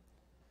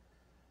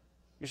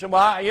 You say,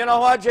 well, you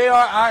know what, JR?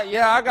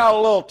 I got a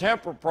little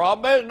temper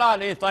problem. It's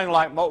not anything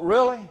like,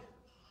 really?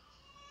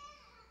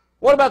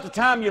 What about the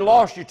time you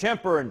lost your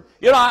temper? And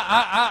you know,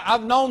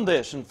 I've known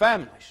this in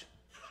families.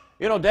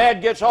 You know,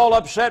 dad gets all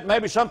upset,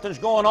 maybe something's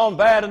going on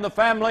bad in the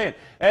family,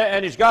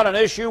 and he's got an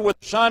issue with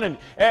the son,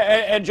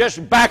 and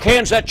just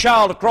backhands that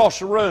child across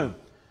the room.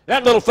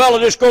 That little fellow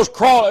just goes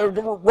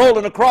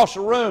rolling across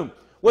the room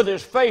with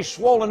his face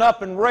swollen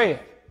up and red.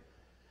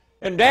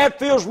 And Dad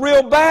feels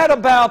real bad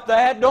about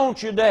that,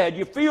 don't you, Dad?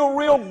 You feel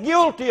real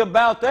guilty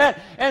about that.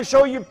 And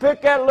so you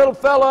pick that little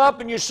fellow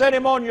up and you set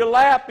him on your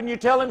lap and you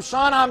tell him,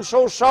 son, I'm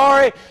so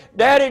sorry.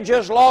 Daddy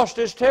just lost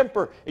his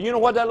temper. And you know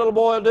what that little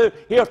boy will do?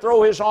 He'll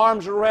throw his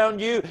arms around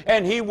you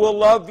and he will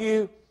love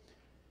you.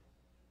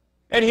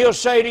 And he'll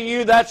say to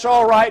you, that's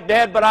all right,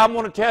 Dad, but I'm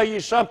going to tell you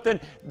something.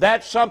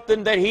 That's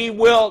something that he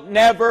will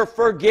never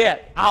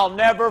forget. I'll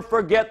never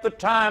forget the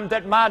time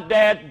that my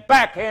dad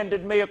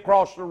backhanded me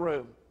across the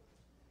room.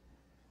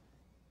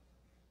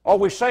 Or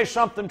we say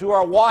something to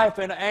our wife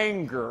in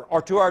anger,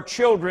 or to our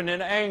children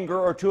in anger,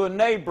 or to a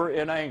neighbor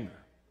in anger.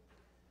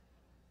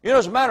 You know,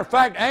 as a matter of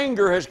fact,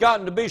 anger has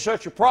gotten to be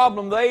such a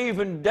problem, they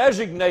even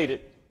designate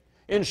it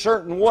in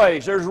certain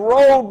ways. There's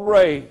road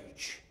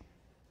rage.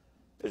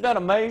 Isn't that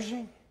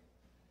amazing?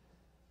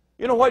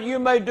 You know what? You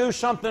may do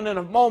something in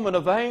a moment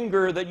of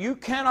anger that you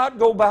cannot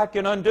go back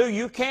and undo.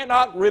 You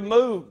cannot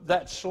remove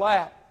that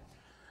slap.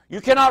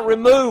 You cannot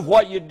remove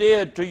what you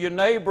did to your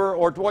neighbor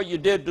or what you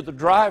did to the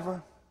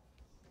driver,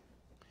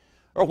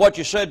 or what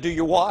you said to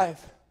your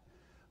wife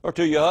or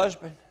to your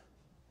husband.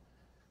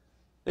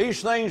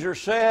 These things are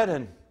said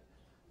and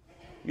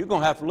you're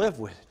going to have to live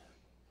with it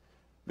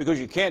because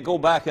you can't go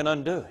back and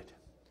undo it.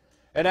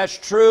 And that's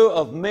true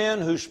of men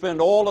who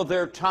spend all of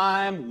their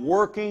time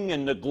working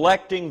and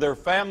neglecting their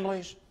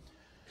families.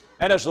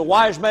 And as the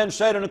wise man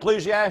said in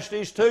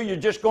Ecclesiastes 2, you're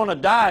just going to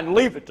die and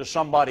leave it to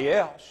somebody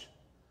else.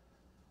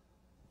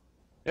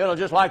 You know,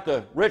 just like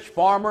the rich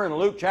farmer in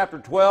Luke chapter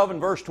 12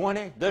 and verse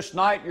 20, this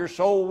night your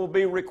soul will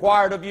be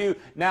required of you.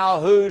 Now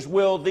whose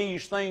will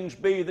these things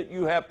be that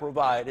you have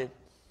provided?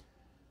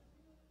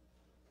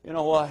 You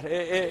know what?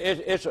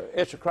 It's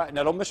a cry.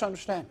 Now don't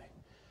misunderstand me.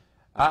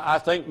 I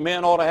think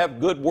men ought to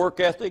have good work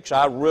ethics.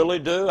 I really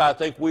do. I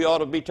think we ought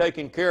to be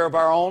taking care of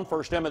our own.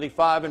 1 Timothy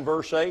 5 and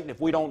verse 8. And if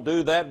we don't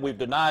do that, we've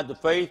denied the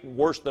faith,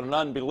 worse than an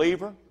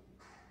unbeliever.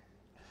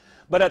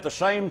 But at the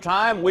same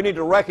time, we need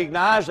to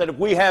recognize that if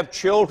we have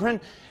children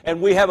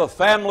and we have a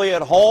family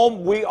at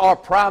home, we are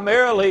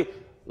primarily,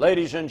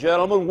 ladies and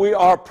gentlemen, we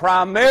are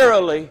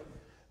primarily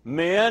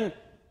men,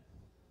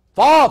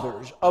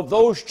 fathers of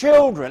those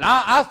children.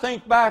 I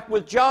think back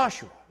with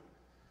Joshua.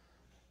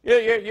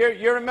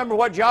 You remember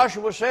what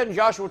Joshua said in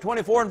Joshua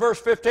 24 and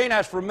verse 15,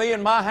 as for me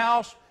and my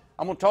house,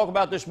 I'm going to talk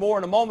about this more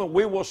in a moment,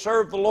 we will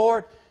serve the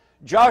Lord.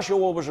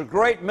 Joshua was a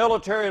great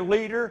military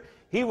leader.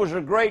 He was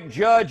a great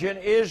judge in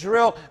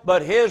Israel,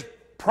 but his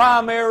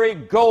primary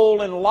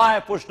goal in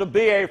life was to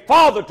be a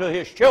father to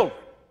his children.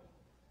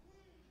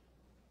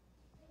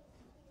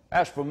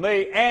 As for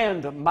me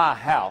and my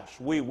house,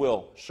 we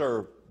will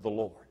serve the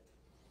Lord.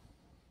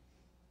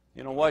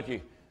 You know what?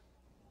 You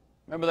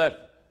remember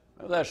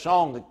that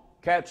song, The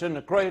Cat's in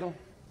the Cradle?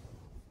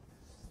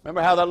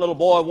 Remember how that little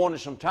boy wanted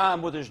some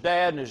time with his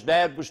dad, and his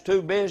dad was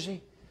too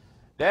busy?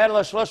 Dad,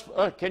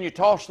 can you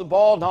toss the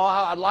ball? No,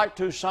 I'd like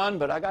to, son,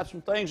 but I got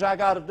some things I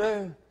got to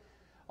do.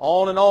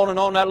 On and on and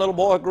on, that little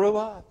boy grew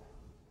up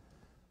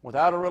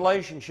without a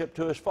relationship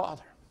to his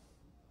father.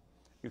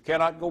 You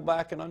cannot go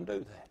back and undo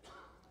that.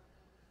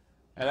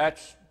 And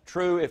that's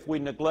true if we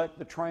neglect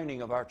the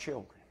training of our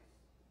children.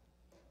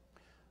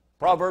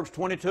 Proverbs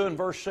 22 and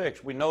verse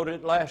 6, we noted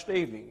it last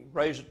evening.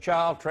 Raise a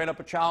child, train up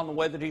a child in the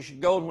way that he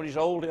should go, and when he's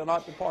old, he'll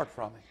not depart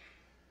from it.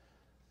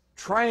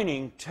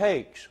 Training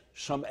takes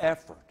some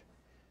effort.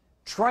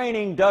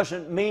 Training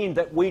doesn't mean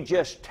that we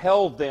just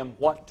tell them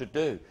what to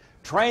do.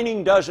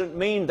 Training doesn't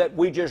mean that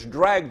we just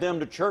drag them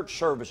to church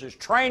services.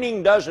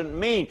 Training doesn't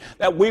mean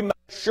that we make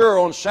sure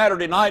on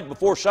Saturday night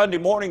before Sunday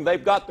morning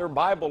they've got their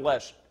Bible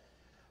lesson.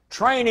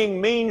 Training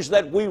means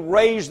that we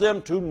raise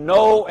them to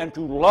know and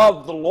to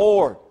love the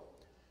Lord.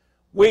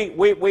 We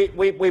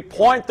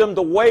point them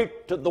the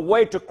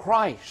way to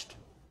Christ.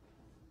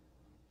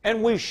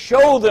 And we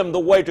show them the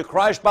way to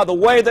Christ by the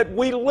way that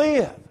we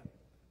live.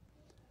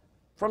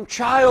 From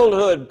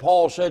childhood,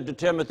 Paul said to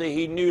Timothy,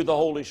 he knew the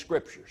Holy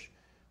Scriptures.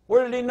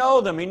 Where did he know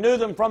them? He knew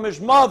them from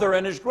his mother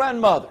and his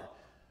grandmother.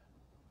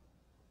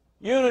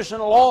 Eunice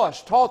and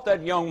Lois taught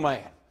that young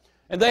man.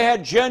 And they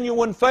had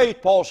genuine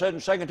faith, Paul said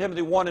in 2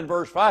 Timothy 1 and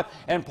verse 5.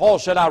 And Paul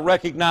said, I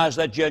recognize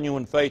that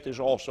genuine faith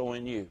is also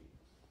in you.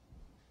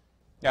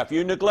 Now, if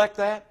you neglect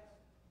that,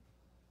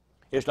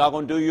 it's not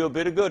going to do you a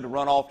bit of good to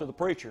run off to the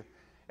preacher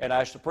and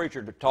ask the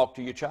preacher to talk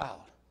to your child.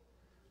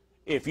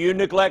 If you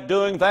neglect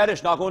doing that,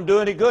 it's not going to do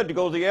any good to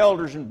go to the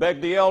elders and beg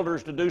the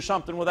elders to do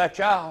something with that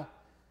child.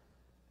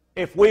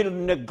 If we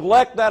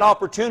neglect that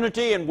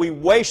opportunity and we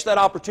waste that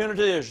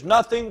opportunity, there's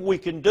nothing we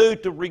can do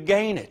to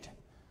regain it.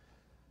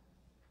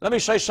 Let me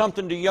say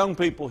something to young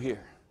people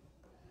here.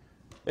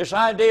 This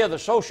idea the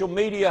social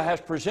media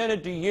has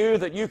presented to you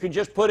that you can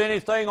just put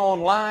anything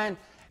online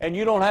and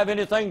you don't have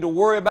anything to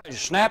worry about.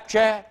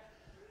 Snapchat,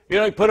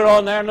 you put it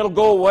on there and it'll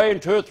go away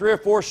in 2 or 3 or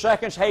 4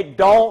 seconds. Hey,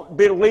 don't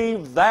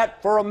believe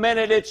that for a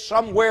minute. It's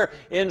somewhere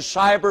in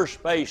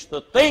cyberspace.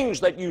 The things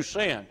that you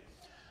send,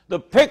 the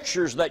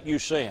pictures that you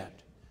send.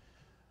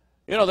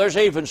 There's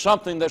even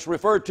something that's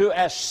referred to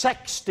as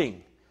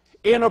sexting.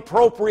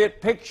 Inappropriate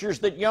pictures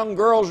that young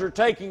girls are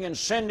taking and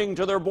sending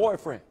to their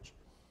boyfriends.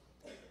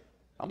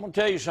 I'm going to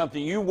tell you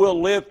something. You will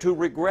live to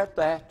regret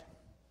that.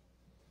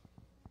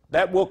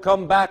 That will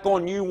come back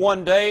on you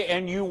one day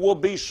and you will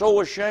be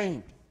so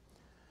ashamed.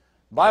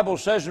 The Bible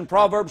says in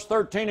Proverbs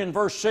 13 and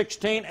verse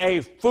 16,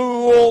 a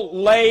fool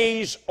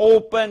lays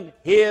open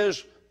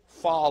his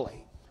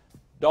folly.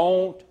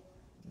 Don't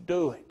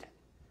do it.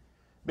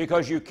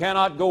 Because you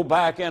cannot go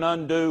back and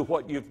undo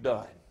what you've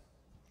done.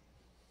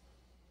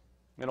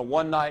 In a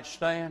one-night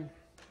stand,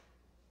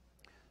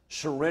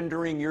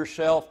 surrendering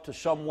yourself to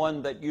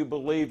someone that you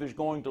believe is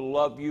going to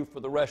love you for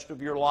the rest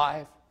of your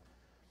life.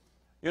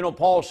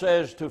 Paul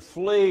says to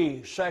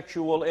flee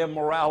sexual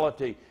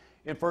immorality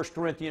in 1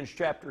 Corinthians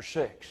chapter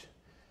 6.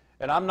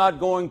 And I'm not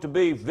going to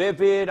be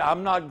vivid,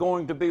 I'm not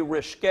going to be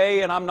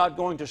risque, and I'm not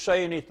going to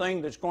say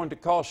anything that's going to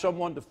cause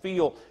someone to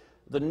feel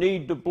the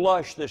need to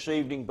blush this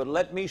evening. But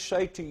let me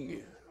say to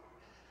you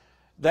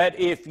that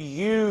if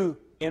you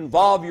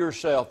involve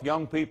yourself,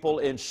 young people,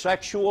 in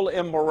sexual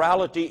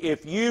immorality,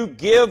 if you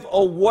give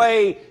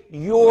away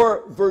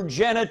your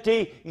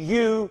virginity,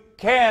 you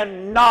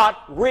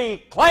cannot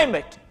reclaim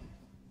it.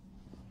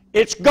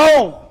 It's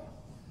gone.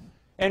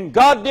 And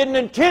God didn't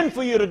intend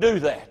for you to do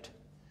that.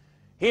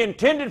 He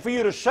intended for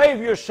you to save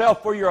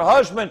yourself for your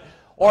husband,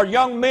 or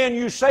young men,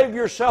 you save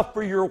yourself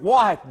for your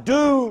wife.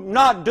 Do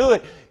not do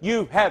it.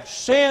 You have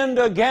sinned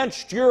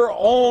against your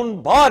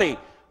own body,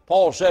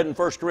 Paul said in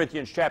 1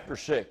 Corinthians chapter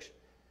 6.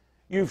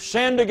 You've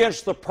sinned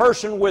against the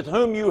person with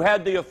whom you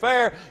had the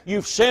affair.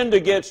 You've sinned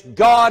against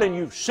God, and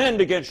you've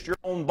sinned against your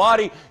own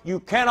body. You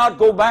cannot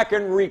go back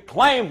and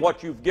reclaim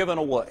what you've given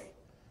away.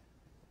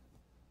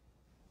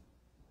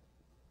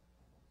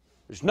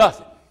 There's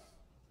nothing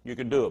you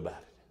can do about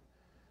it.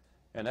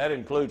 And that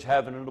includes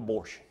having an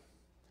abortion.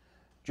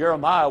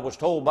 Jeremiah was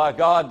told by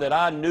God that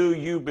I knew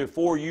you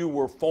before you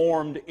were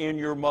formed in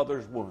your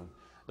mother's womb.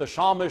 The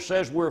psalmist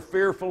says we're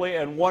fearfully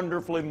and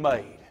wonderfully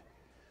made.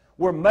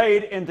 We're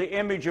made in the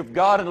image of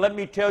God, and let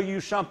me tell you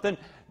something,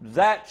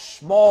 that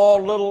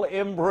small little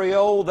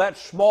embryo, that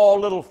small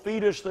little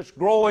fetus that's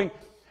growing,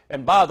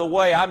 and by the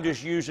way, I'm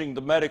just using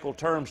the medical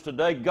terms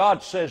today,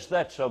 God says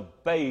that's a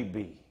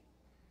baby.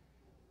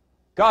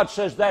 God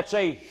says that's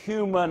a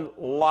human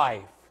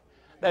life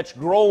that's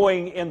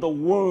growing in the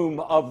womb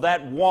of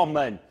that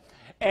woman.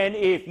 And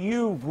if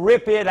you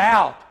rip it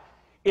out,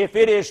 if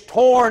it is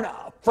torn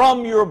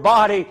from your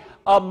body,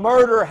 a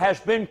murder has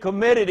been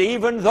committed,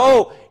 even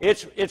though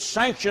it's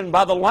sanctioned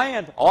by the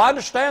land. Oh, I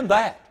understand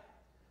that.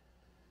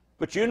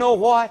 But you know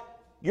what?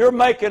 You're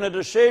making a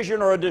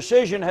decision, or a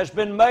decision has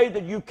been made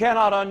that you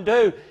cannot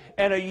undo.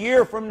 And a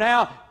year from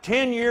now,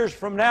 10 years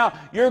from now,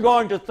 you're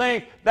going to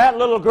think that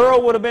little girl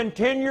would have been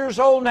 10 years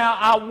old now.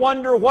 I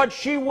wonder what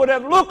she would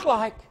have looked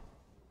like.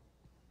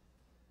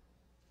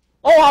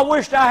 Oh, I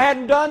wished I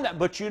hadn't done that.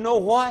 But you know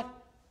what?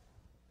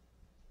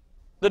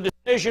 The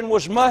decision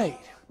was made.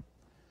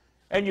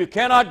 And you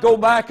cannot go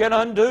back and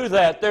undo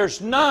that. There's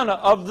none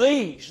of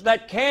these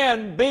that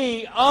can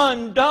be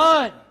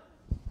undone.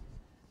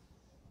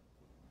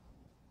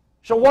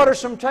 So what are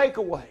some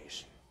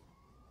takeaways?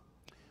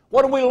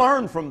 What do we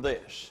learn from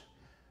this?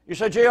 You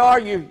say, JR,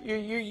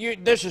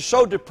 this is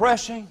so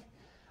depressing.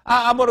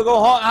 I'm going to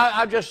go home.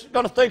 I'm just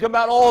going to think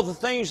about all the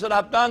things that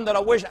I've done that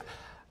I wish.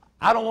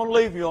 I don't want to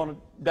leave you on a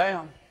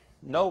down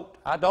note.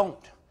 I don't.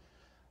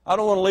 I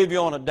don't want to leave you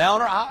on a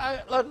downer.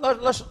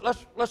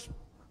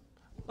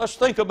 Let's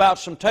think about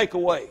some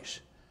takeaways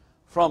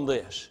from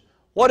this.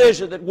 What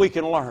is it that we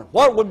can learn?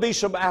 What would be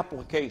some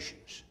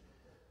applications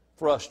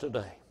for us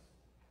today?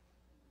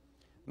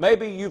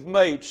 Maybe you've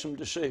made some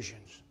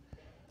decisions.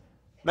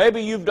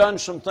 Maybe you've done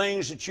some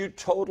things that you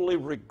totally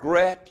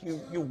regret.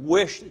 You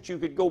wish that you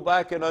could go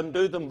back and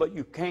undo them, but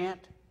you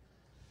can't.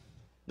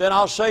 Then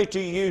I'll say to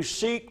you,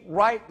 seek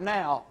right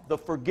now the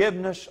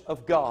forgiveness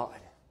of God.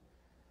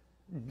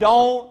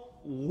 Don't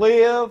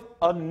live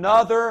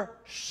another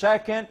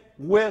second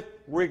with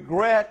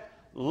regret.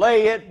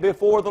 Lay it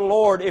before the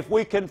Lord. If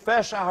we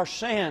confess our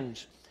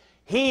sins,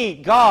 He,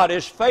 God,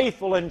 is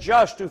faithful and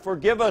just to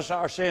forgive us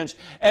our sins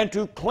and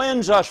to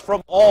cleanse us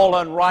from all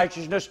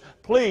unrighteousness.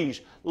 Please,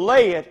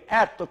 lay it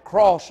at the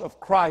cross of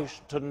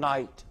Christ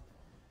tonight.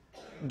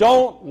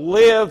 Don't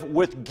live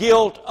with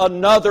guilt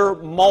another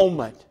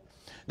moment.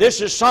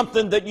 This is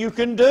something that you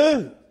can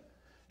do.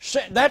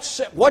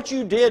 What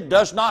you did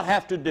does not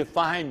have to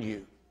define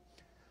you.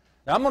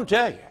 Now, I'm going to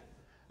tell you,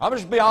 I'll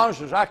just be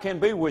honest as I can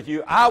be with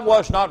you. I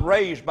was not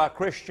raised by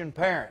Christian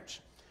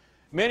parents.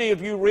 Many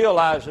of you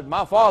realize that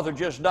my father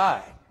just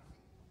died.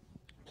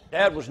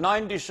 Dad was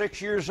 96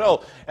 years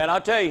old. And I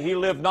tell you, he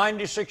lived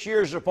 96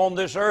 years upon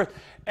this earth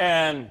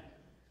and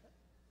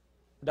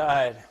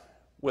died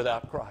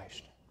without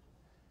Christ.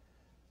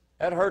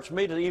 That hurts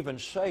me to even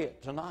say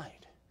it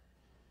tonight.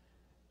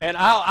 And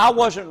I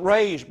wasn't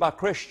raised by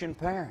Christian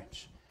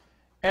parents.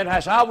 And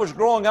as I was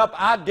growing up,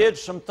 I did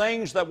some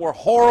things that were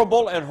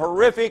horrible and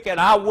horrific,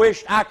 and I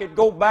wished I could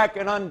go back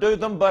and undo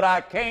them, but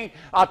I can't.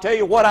 I'll tell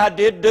you what I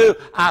did do.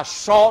 I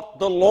sought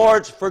the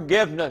Lord's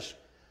forgiveness.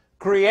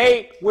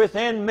 Create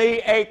within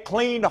me a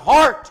clean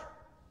heart.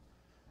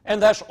 And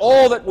that's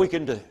all that we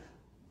can do.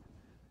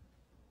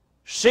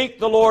 Seek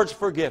the Lord's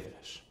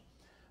forgiveness.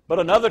 But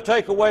another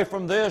takeaway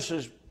from this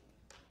is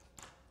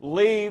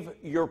leave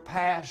your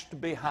past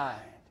behind.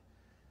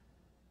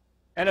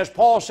 And as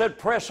Paul said,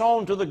 press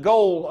on to the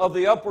goal of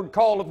the upward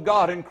call of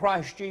God in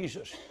Christ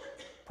Jesus.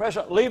 Press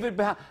on, leave it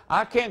behind.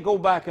 I can't go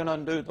back and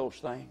undo those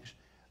things.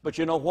 But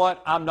you know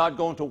what? I'm not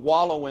going to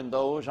wallow in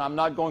those. I'm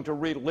not going to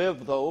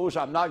relive those.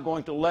 I'm not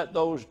going to let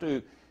those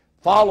to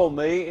follow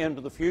me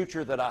into the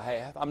future that I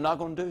have. I'm not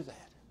going to do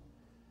that.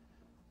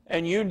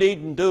 And you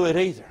needn't do it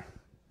either.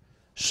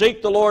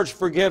 Seek the Lord's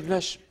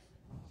forgiveness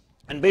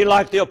and be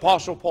like the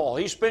Apostle Paul.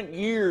 He spent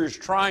years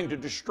trying to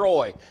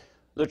destroy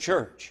the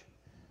church.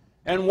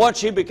 And once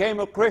he became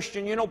a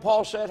Christian, you know,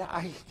 Paul said,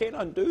 I can't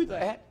undo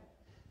that.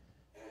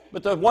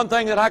 But the one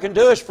thing that I can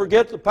do is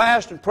forget the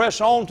past and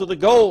press on to the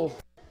goal.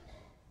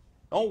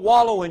 Don't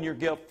wallow in your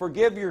guilt.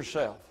 Forgive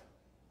yourself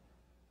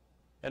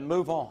and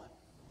move on.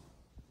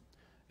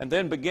 And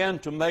then begin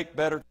to make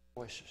better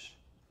choices.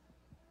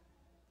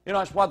 You know,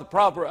 that's why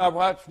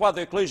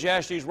the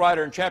Ecclesiastes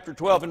writer in chapter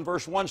 12 and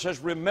verse 1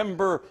 says,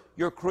 remember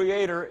your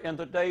Creator in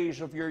the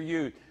days of your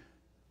youth.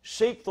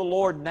 Seek the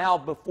Lord now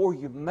before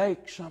you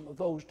make some of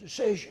those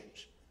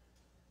decisions.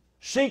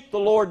 Seek the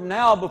Lord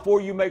now before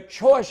you make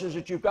choices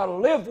that you've got to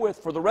live with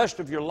for the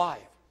rest of your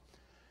life.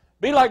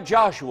 Be like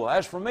Joshua.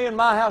 As for me and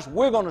my house,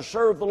 we're going to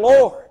serve the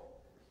Lord.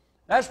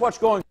 That's what's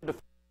going to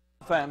define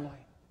the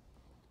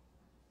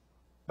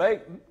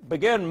family.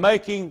 Begin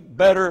making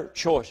better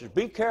choices.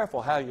 Be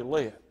careful how you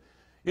live.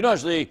 You know,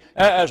 as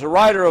the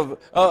writer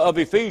of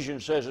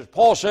Ephesians says, as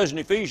Paul says in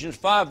Ephesians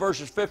 5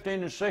 verses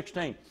 15 and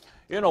 16,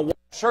 you know, walk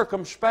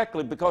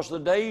circumspectly because the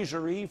days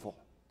are evil.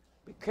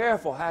 Be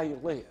careful how you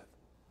live.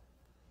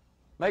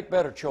 Make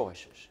better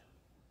choices.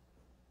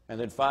 And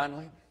then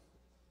finally,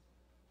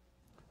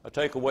 a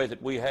takeaway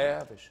that we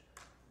have is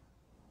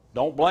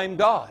don't blame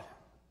God.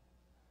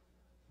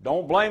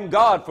 Don't blame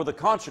God for the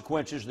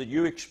consequences that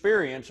you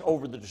experience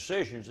over the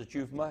decisions that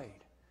you've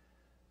made.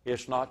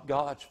 It's not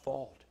God's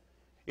fault.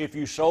 If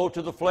you sow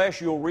to the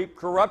flesh, you'll reap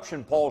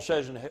corruption, Paul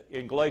says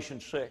in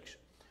Galatians 6.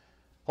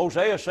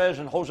 Hosea says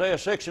in Hosea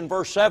 6 and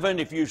verse 7,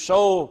 if you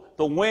sow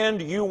the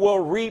wind, you will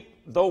reap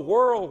the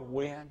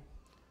whirlwind.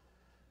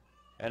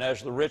 And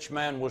as the rich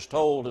man was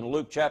told in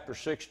Luke chapter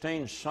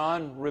 16,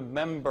 son,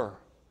 remember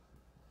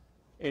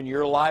in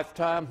your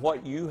lifetime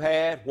what you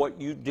had, what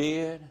you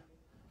did,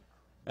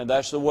 and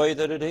that's the way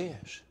that it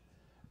is.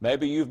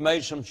 Maybe you've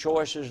made some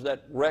choices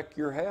that wreck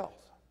your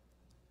health.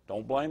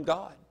 Don't blame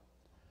God.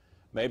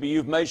 Maybe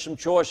you've made some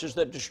choices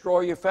that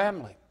destroy your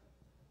family.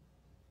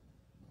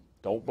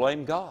 Don't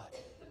blame God.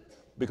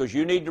 Because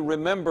you need to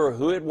remember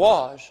who it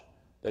was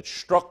that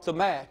struck the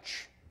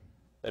match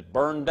that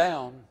burned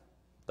down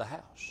the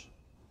house.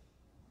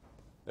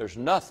 There's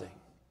nothing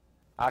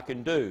I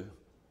can do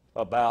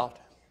about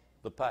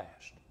the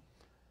past.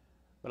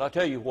 But I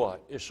tell you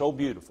what, it's so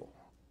beautiful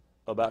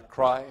about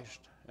Christ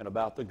and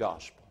about the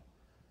gospel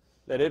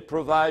that it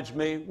provides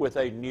me with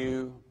a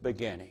new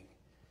beginning.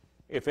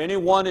 If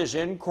anyone is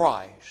in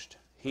Christ,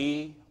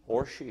 he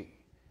or she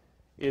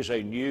is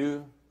a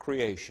new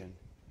creation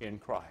in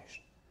Christ.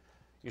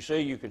 You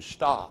see, you can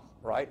stop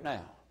right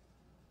now.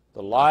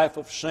 The life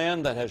of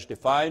sin that has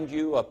defined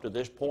you up to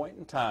this point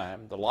in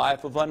time, the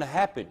life of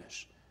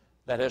unhappiness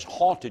that has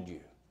haunted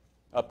you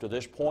up to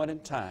this point in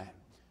time,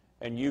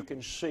 and you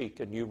can seek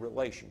a new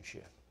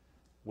relationship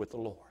with the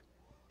Lord.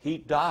 He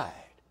died,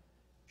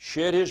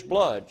 shed His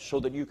blood so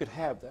that you could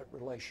have that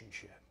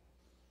relationship.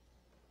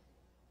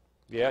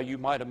 Yeah, you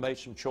might have made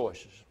some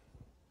choices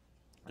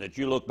that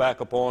you look back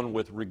upon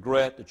with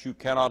regret that you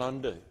cannot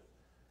undo.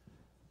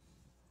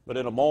 But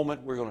in a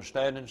moment, we're going to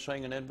stand and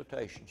sing an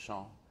invitation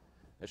song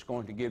that's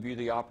going to give you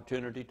the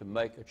opportunity to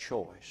make a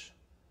choice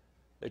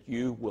that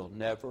you will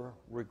never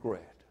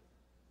regret,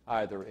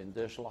 either in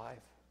this life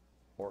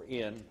or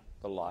in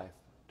the life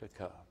to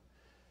come.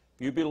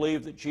 If you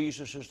believe that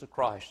Jesus is the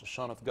Christ, the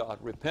Son of God,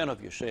 repent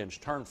of your sins,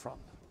 turn from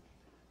them.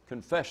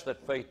 Confess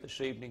that faith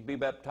this evening. Be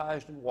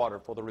baptized in water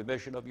for the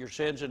remission of your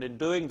sins, and in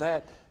doing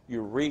that,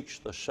 you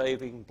reach the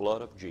saving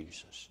blood of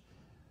Jesus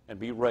and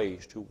be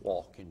raised to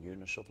walk in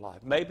newness of life.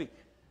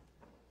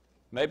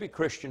 Maybe,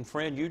 Christian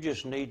friend, you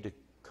just need to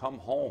come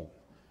home.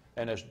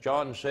 And as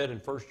John said in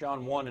 1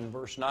 John 1 and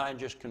verse 9,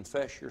 just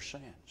confess your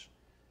sins.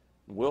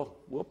 We'll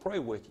pray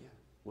with you.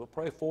 We'll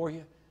pray for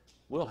you.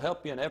 We'll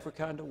help you in every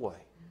kind of way.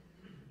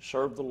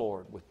 Serve the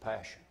Lord with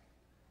passion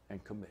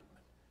and commitment.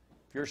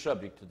 If you're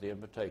subject to the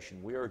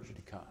invitation, we urge you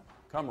to come.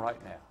 Come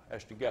right now,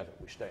 as together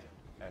we stand,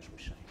 as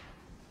we sing.